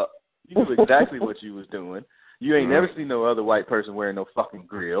fuck up. You knew exactly what you was doing. You ain't never seen no other white person wearing no fucking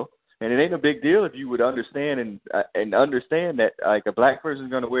grill. And it ain't a big deal if you would understand and understand that, like, a black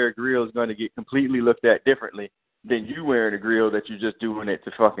person's going to wear a grill is going to get completely looked at differently than you wearing a grill that you're just doing it to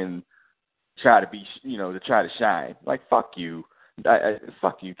fucking try to be, to try to shine. Like, fuck you.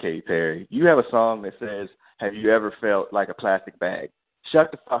 Fuck you, Katy Perry. You have a song that says, have you ever felt like a plastic bag?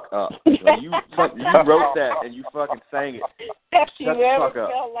 Shut the fuck up. You wrote that and you fucking sang it. Have shut you the ever fuck up.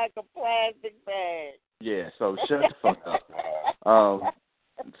 felt like a plastic bag? Yeah, so shut the fuck up.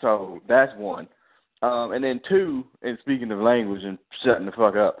 So that's one. And then two, and speaking of language and shutting the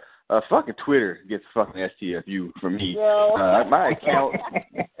fuck up, fucking Twitter gets fucking STFU for me. My account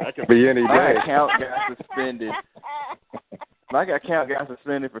that could be any day. My account got suspended. My account got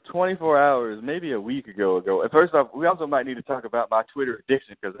suspended for 24 hours, maybe a week ago. And first off, we also might need to talk about my Twitter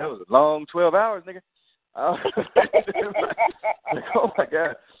addiction, because that was a long 12 hours, nigga. Like, oh my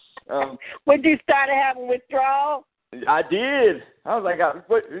God. When you started having withdrawal? I did. I was like,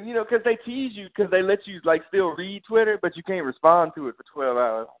 because they tease you, because they let you like still read Twitter, but you can't respond to it for 12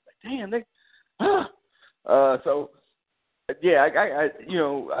 hours. I was like, damn, nigga. So, yeah,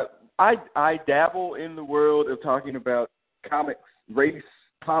 I dabble in the world of talking about comics, race,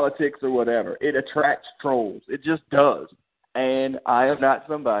 politics, or whatever. It attracts trolls. It just does. And I am not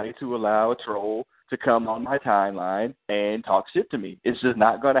somebody to allow a troll to come on my timeline and talk shit to me. It's just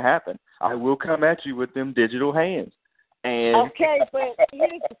not going to happen. I will come at you with them digital hands. And okay, but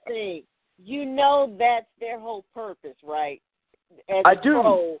here's the thing. That's their whole purpose, right? As I do.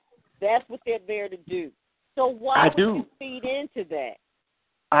 Troll, that's what they're there to do. So why would you feed into that?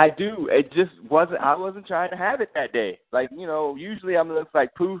 I do. It just wasn't. I wasn't trying to have it that day. Like, usually I'm just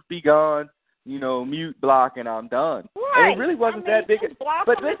like, poof, be gone. Mute, block, and I'm done. Right. And it really wasn't that big.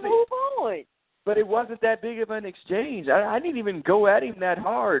 But listen, move on. but it wasn't that big of an exchange. I didn't even go at him that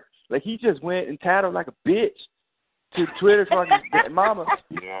hard. Like, he just went and tattled like a bitch to Twitter fucking mama.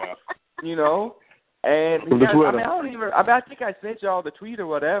 Yeah. You know? And I think I sent y'all the tweet or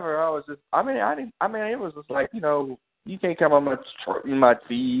whatever. I was just, it was just like, you know, you can't come on my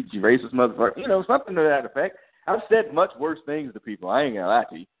feed, you racist motherfucker. You know, something to that effect. I've said much worse things to people. I ain't gonna lie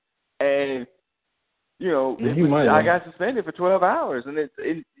to you. And you know, I got suspended for 12 hours, and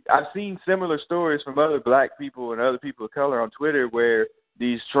I've seen similar stories from other black people and other people of color on Twitter where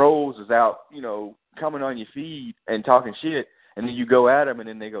these trolls is out, you know, coming on your feed and talking shit, and then you go at them, and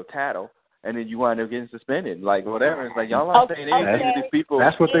then they go tattle. And then you wind up getting suspended, like whatever. It's like y'all aren't saying anything to these people.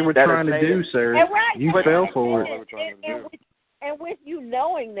 That's what they were trying to do, sir. Right. You fell for it. And with you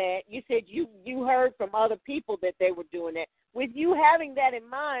knowing that, you said you heard from other people that they were doing that. With you having that in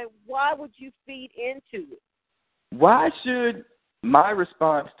mind, why would you feed into it? Why should my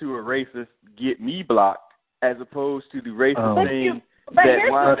response to a racist get me blocked as opposed to the racist thing?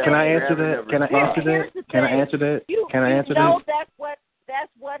 Can I answer that? Can I answer that? Can I answer that? Can I answer that? No,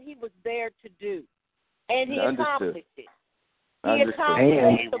 that's what he was there to do, and he accomplished it. He accomplished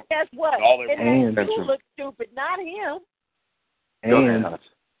it. So guess what? It makes you look stupid, not him.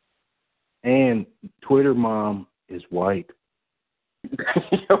 And Twitter mom is white.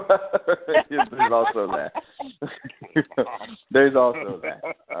 There's also that. There's also that.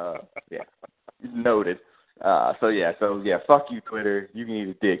 Yeah, noted. So fuck you, Twitter. You can eat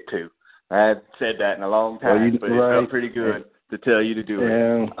a dick too. I haven't said that in a long time, but it felt pretty good to tell you to do it.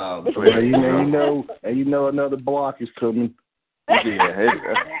 You know another block is coming. Yeah.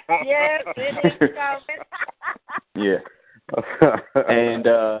 Yes, it is coming. Yeah. And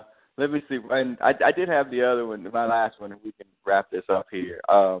let me see. And I did have the other one, my last one, and we can wrap this up here.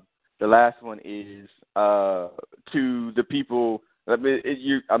 The last one is to the people.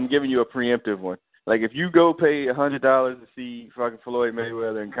 I'm giving you a preemptive one. Like, if you go pay $100 to see fucking Floyd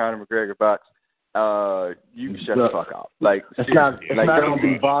Mayweather and Conor McGregor box, you can shut the fuck up. Like, it's not going to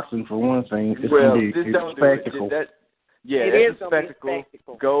be boxing for one thing. It's going to be a spectacle. It's a spectacle.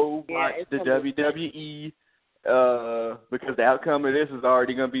 Go watch the WWE because the outcome of this is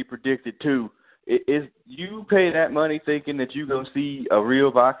already going to be predicted too. You pay that money thinking that you're going to see a real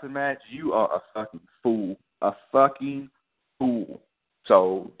boxing match, you are a fucking fool. A fucking fool.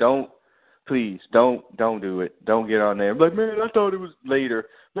 So please don't do it. Don't get on there. Like, man, I thought it was later.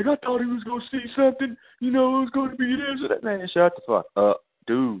 Like, I thought he was going to see something. You know, it was going to be this or that. Man, shut the fuck up.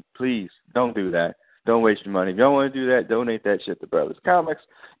 Dude, please, don't do that. Don't waste your money. If you don't want to do that, donate that shit to Brothers Comics,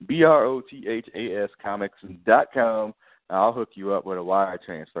 BROTHAS Comics.com. I'll hook you up with a wire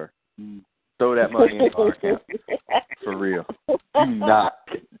transfer. Throw that money into our account. For real. Do not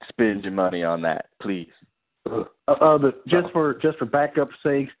spend your money on that, please. Just for backup's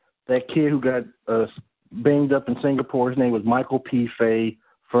sake, that kid who got banged up in Singapore, his name was Michael P. Fay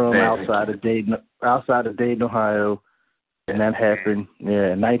from outside of Dayton, Ohio, and that happened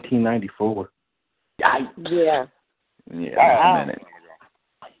in 1994. Yeah. Wow.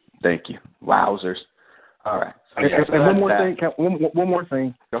 Thank you. Wowzers. All right. So, and one more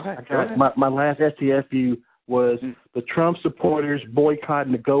thing. Go ahead. My last STFU was the Trump supporters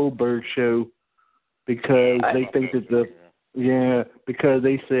boycotting the Goldberg show because they think that because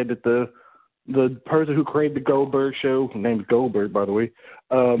they said that the person who created the Goldberg show, named Goldberg, by the way,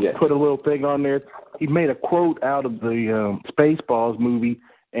 put a little thing on there. He made a quote out of the Spaceballs movie,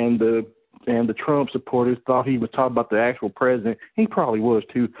 and the Trump supporters thought he was talking about the actual president. He probably was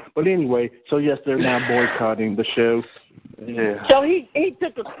too. But anyway, so yes, they're now boycotting the show. Yeah. So he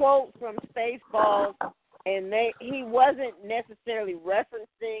took a quote from Spaceballs, and he wasn't necessarily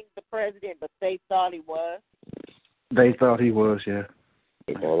referencing the president, but they thought he was. They thought he was, yeah.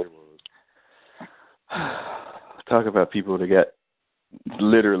 They thought he was. Talk about people that got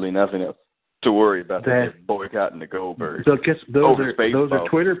literally nothing else to worry about. They're boycotting the Goldberg. So those are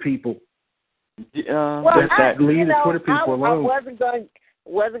Twitter people. Leave the Twitter people alone. I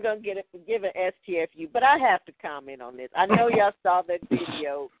wasn't going to give an STFU, but I have to comment on this. I know y'all saw that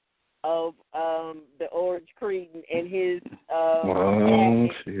video of the Orange Cretin and his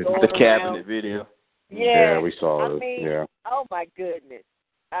the cabinet video. Yeah, we saw it. mean, yeah. Oh my goodness,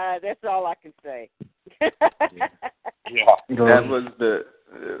 that's all I can say. That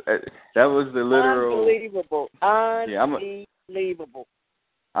was the literal. Unbelievable. Unbelievable.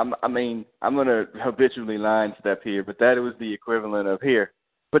 I'm gonna habitually line step here, but that was the equivalent of here.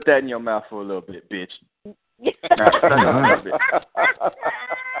 Put that in your mouth for a little bit, bitch. All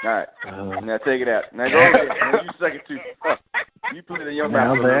right. Now take it out. Now go ahead. Now you suck it too. You put it in your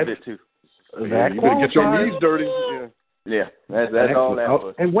mouth for a little bit too. You better get your knees dirty. Yeah. Yeah, that's all that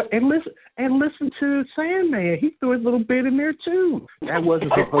was. And listen to Sandman. He threw his little bit in there too. That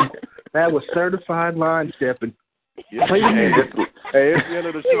wasn't that was certified line stepping. Yeah. It's the end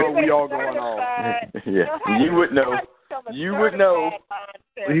of the show. We all going on. Yeah, you would know. You would know.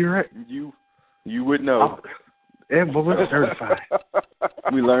 You're right. You would know. And we're certified.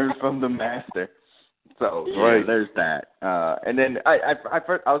 We learned from the master. So right. There's that. And then I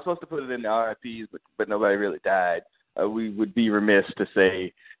was supposed to put it in the RIPs, but nobody really died. We would be remiss to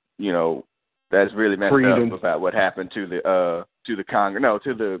say, that's really messed up about what happened to the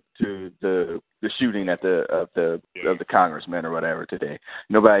shooting of the congressman or whatever today.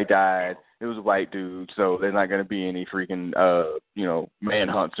 Nobody died. It was a white dude, so there's not going to be any freaking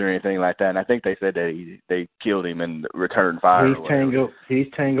manhunts or anything like that. And I think they said that they killed him and returned fire. He's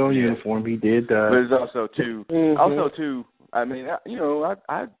Tango uniform. He did. But there's also too. I mean,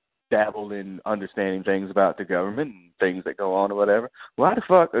 I dabble in understanding things about the government and things that go on or whatever. Why the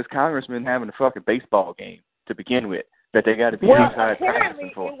fuck is congressmen having a fucking baseball game to begin with that they got to be inside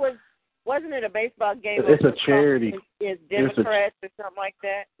practicing for? Wasn't it a baseball game? It's a charity. It's Democrats or something like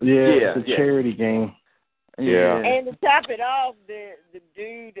that. Yeah, it's a charity game. Yeah. And to top it off, the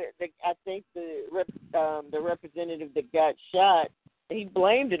dude, I think the representative that got shot, he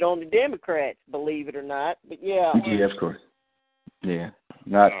blamed it on the Democrats, believe it or not. But yeah. Yeah, of course. Yeah,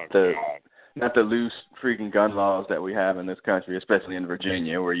 not the loose freaking gun laws that we have in this country, especially in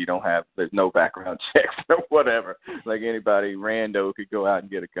Virginia, where there's no background checks or whatever. Like anybody rando could go out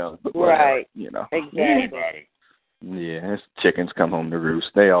and get a gun. But whatever, right. Exactly. Yeah, chickens come home to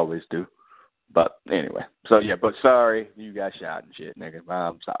roost. They always do. But anyway, but sorry you got shot and shit, nigga.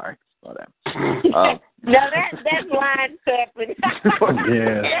 I'm sorry. Whatever. No, that's line stepping.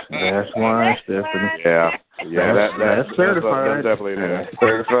 Yeah, that's line stepping. Yeah, that's certified. That's definitely there.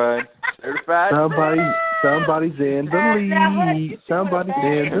 Certified. Somebody's in the lead. Somebody's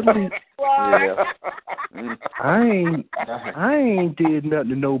in the lead. Yeah. I ain't did nothing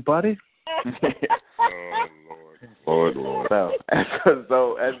to nobody. Lord. So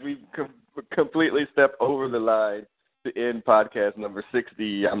as we completely step over the line to end podcast number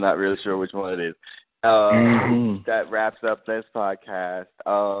 60, I'm not really sure which one it is. That wraps up this podcast.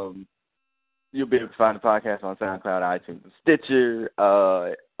 You'll be able to find the podcast on SoundCloud, iTunes, and Stitcher.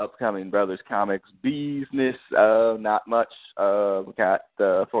 Upcoming Brothers Comics business, not much. We got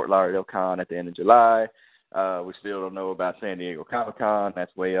the Fort Lauderdale Con at the end of July. We still don't know about San Diego Comic-Con.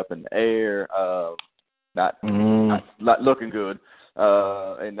 That's way up in the air. Not looking good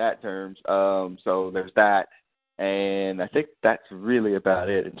in that terms. So there's that. And I think that's really about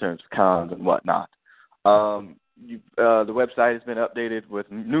it in terms of cons and whatnot. The website has been updated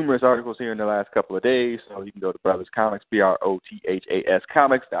with numerous articles here in the last couple of days, so you can go to Brothers Comics, BROTHAS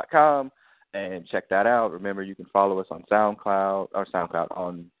Comics.com, and check that out. Remember, you can follow us on SoundCloud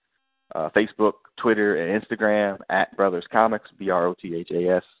on Facebook, Twitter, and Instagram at Brothers Comics,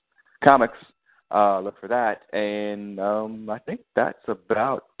 BROTHAS Comics. Look for that, and I think that's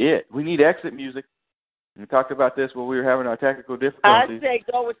about it. We need exit music. We talked about this when we were having our technical difficulties. I'd say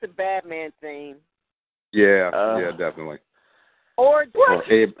go with the Batman theme. Yeah, definitely. Or a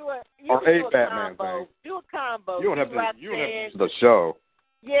Batman thing. Do a combo. You don't have to the show.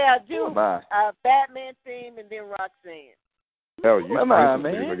 Yeah, do Batman theme and then Roxanne. Hell, you come on,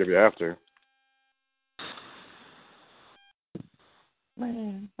 man. I'll give you after.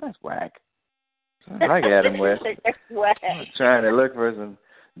 Man, that's whack. I like Adam West. That's whack. I'm trying to look for some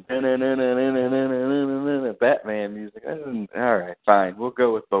Batman music. All right, fine. We'll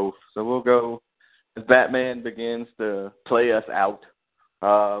go with both. So we'll go as Batman begins to play us out.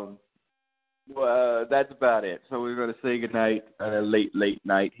 That's about it. So we're going to say goodnight at a late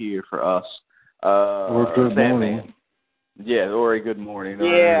night here for us. Or good morning. Yeah, or a good morning.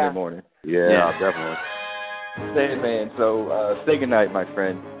 Yeah. Good morning. Yeah, definitely. Sandman. So say goodnight, my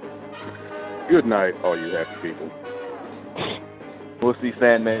friend. Good night, all you happy people. We'll see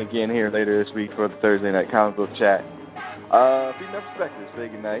Sandman again here later this week for the Thursday Night Comic Book Chat. Female Perspective, say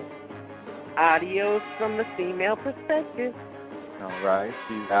goodnight. Adios from the female perspective. All right,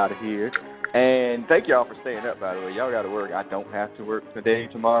 she's out of here. And thank y'all for staying up, by the way. Y'all got to work. I don't have to work today,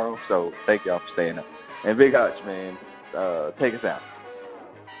 tomorrow, so thank y'all for staying up. And Big Hutch, man, take us out.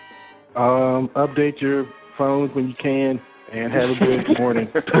 Update your phones when you can, and have a good morning.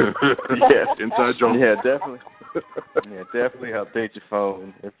 Yes, inside joke. Yeah, definitely. Yeah, definitely update your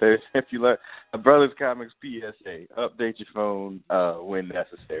phone. If you learn a Brothers Comics PSA, update your phone when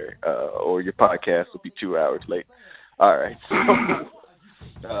necessary, or your podcast will be 2 hours late. All right, so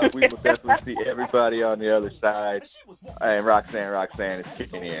we will definitely see everybody on the other side. And Roxanne is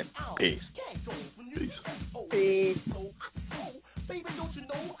kicking in. Peace. Peace. Baby, don't you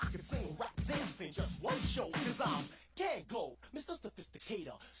know I can sing, rap, dance in just one show? Cause I'm Kango, Mr.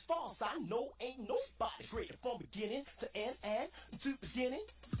 Sophisticator. As far as I know, ain't nobody greater. From beginning to end and to beginning,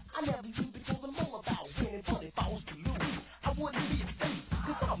 I never lose because I'm all about winning. But if I was to lose, I wouldn't be upset.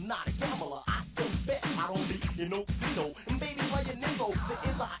 Cause I'm not a gambler, I don't bet. I don't be in no casino. And baby, while you're nizzo,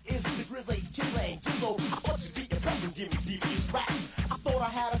 the is the grizzly, kiss and gizzo. I thought you'd be impressed and give me devious rap. I thought I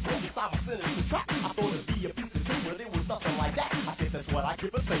had a book inside my sinister trap. I thought it'd be a piece of cake, but it was nothing like that. I guess that's what I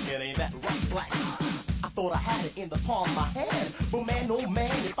give a thinking, ain't that right, black? I thought I had it in the palm of my hand, but man, oh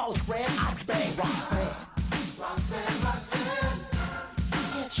man, if I was grand, I'd bang Roxanne. Roxanne, Roxanne,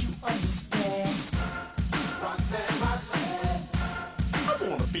 can't you understand? Roxanne, Roxanne, I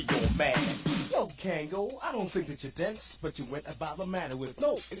wanna be your man. Yo, Kango, I don't think that you're dense, but you went about the matter with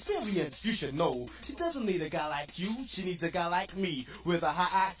no experience. You should know, she doesn't need a guy like you, she needs a guy like me, with a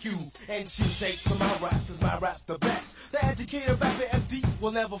high IQ. And she'll take to my rap, cause my rap's the best. The educated rapper MD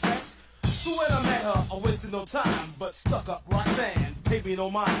will never fess. So when I met her, I wasted no time, but stuck up Roxanne, paid me no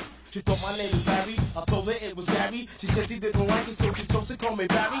mind. She thought my name was Larry, I told her it was Gary. She said she didn't like it, so she chose to call me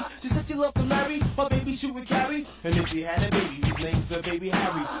Barry. She said she loved to marry, my baby she would carry. And if he had a baby, his name's the baby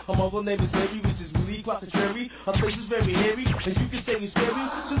Harry. Her mother name is Mary, which is really quite contrary. Her face is very hairy, and you can say he's scary.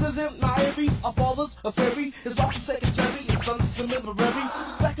 She lives in Miami, our father's a fairy. His wife's a secretary, and son's a military.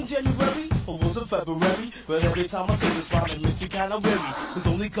 Back in January, or was it February? But every time I say this rhyme, it makes me kinda weary. It's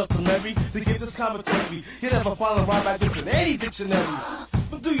only customary to give this commentary. You never find a rhyme like this in any dictionary.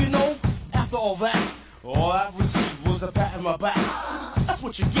 But do you know, after all that, all I've received was a pat on my back. That's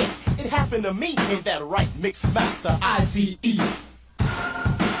what you get, it happened to me. Ain't that right, Mix Master ICE?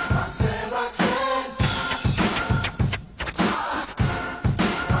 Roxanne, Roxanne,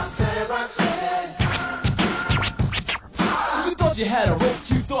 Roxanne, Roxanne. You thought you had a rope,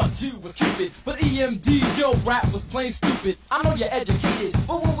 you thought you was Cupid, but EMD, your rap was plain stupid. I know you're educated,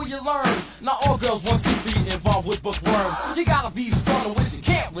 but when will you learn? Not all girls want to be involved with bookworms. You gotta be strong to which you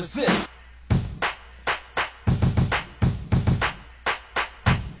can't resist.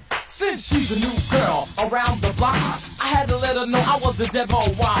 Since she's a new girl around the block, I had to let her know I was the devil.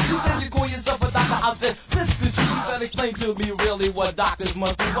 Why? She said, you call yourself a doctor. I said, listen, you better explain to me really what doctors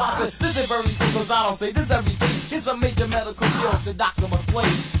must do. I said, this is very good because I don't say this everything. It's a major medical field the doctor must play.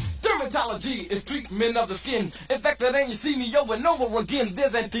 Dermatology is treatment of the skin. Infected and you see me over and over again.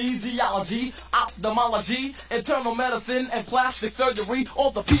 There's anesthesiology, ophthalmology, internal medicine and plastic surgery,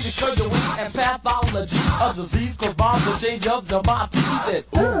 orthopedic surgery and pathology of disease caused by the change of the body. She said,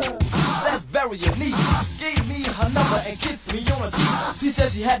 ooh, that's very unique. Gave me her number and kissed me on the cheek. She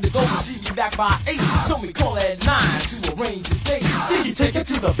said she had to go but she'd be back by 8. Told me call at 9 to arrange the date. Did you take her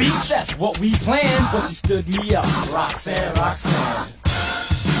to the beach? That's what we planned. But she stood me up. Roxanne, Roxanne,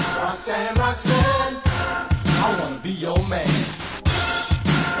 Roxanne, Roxanne, I wanna be your man.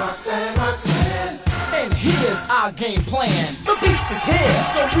 Roxanne, Roxanne, and here's our game plan. The beat is here,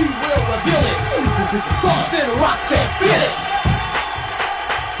 so we will reveal it. You can get the song, then Roxanne, feel it.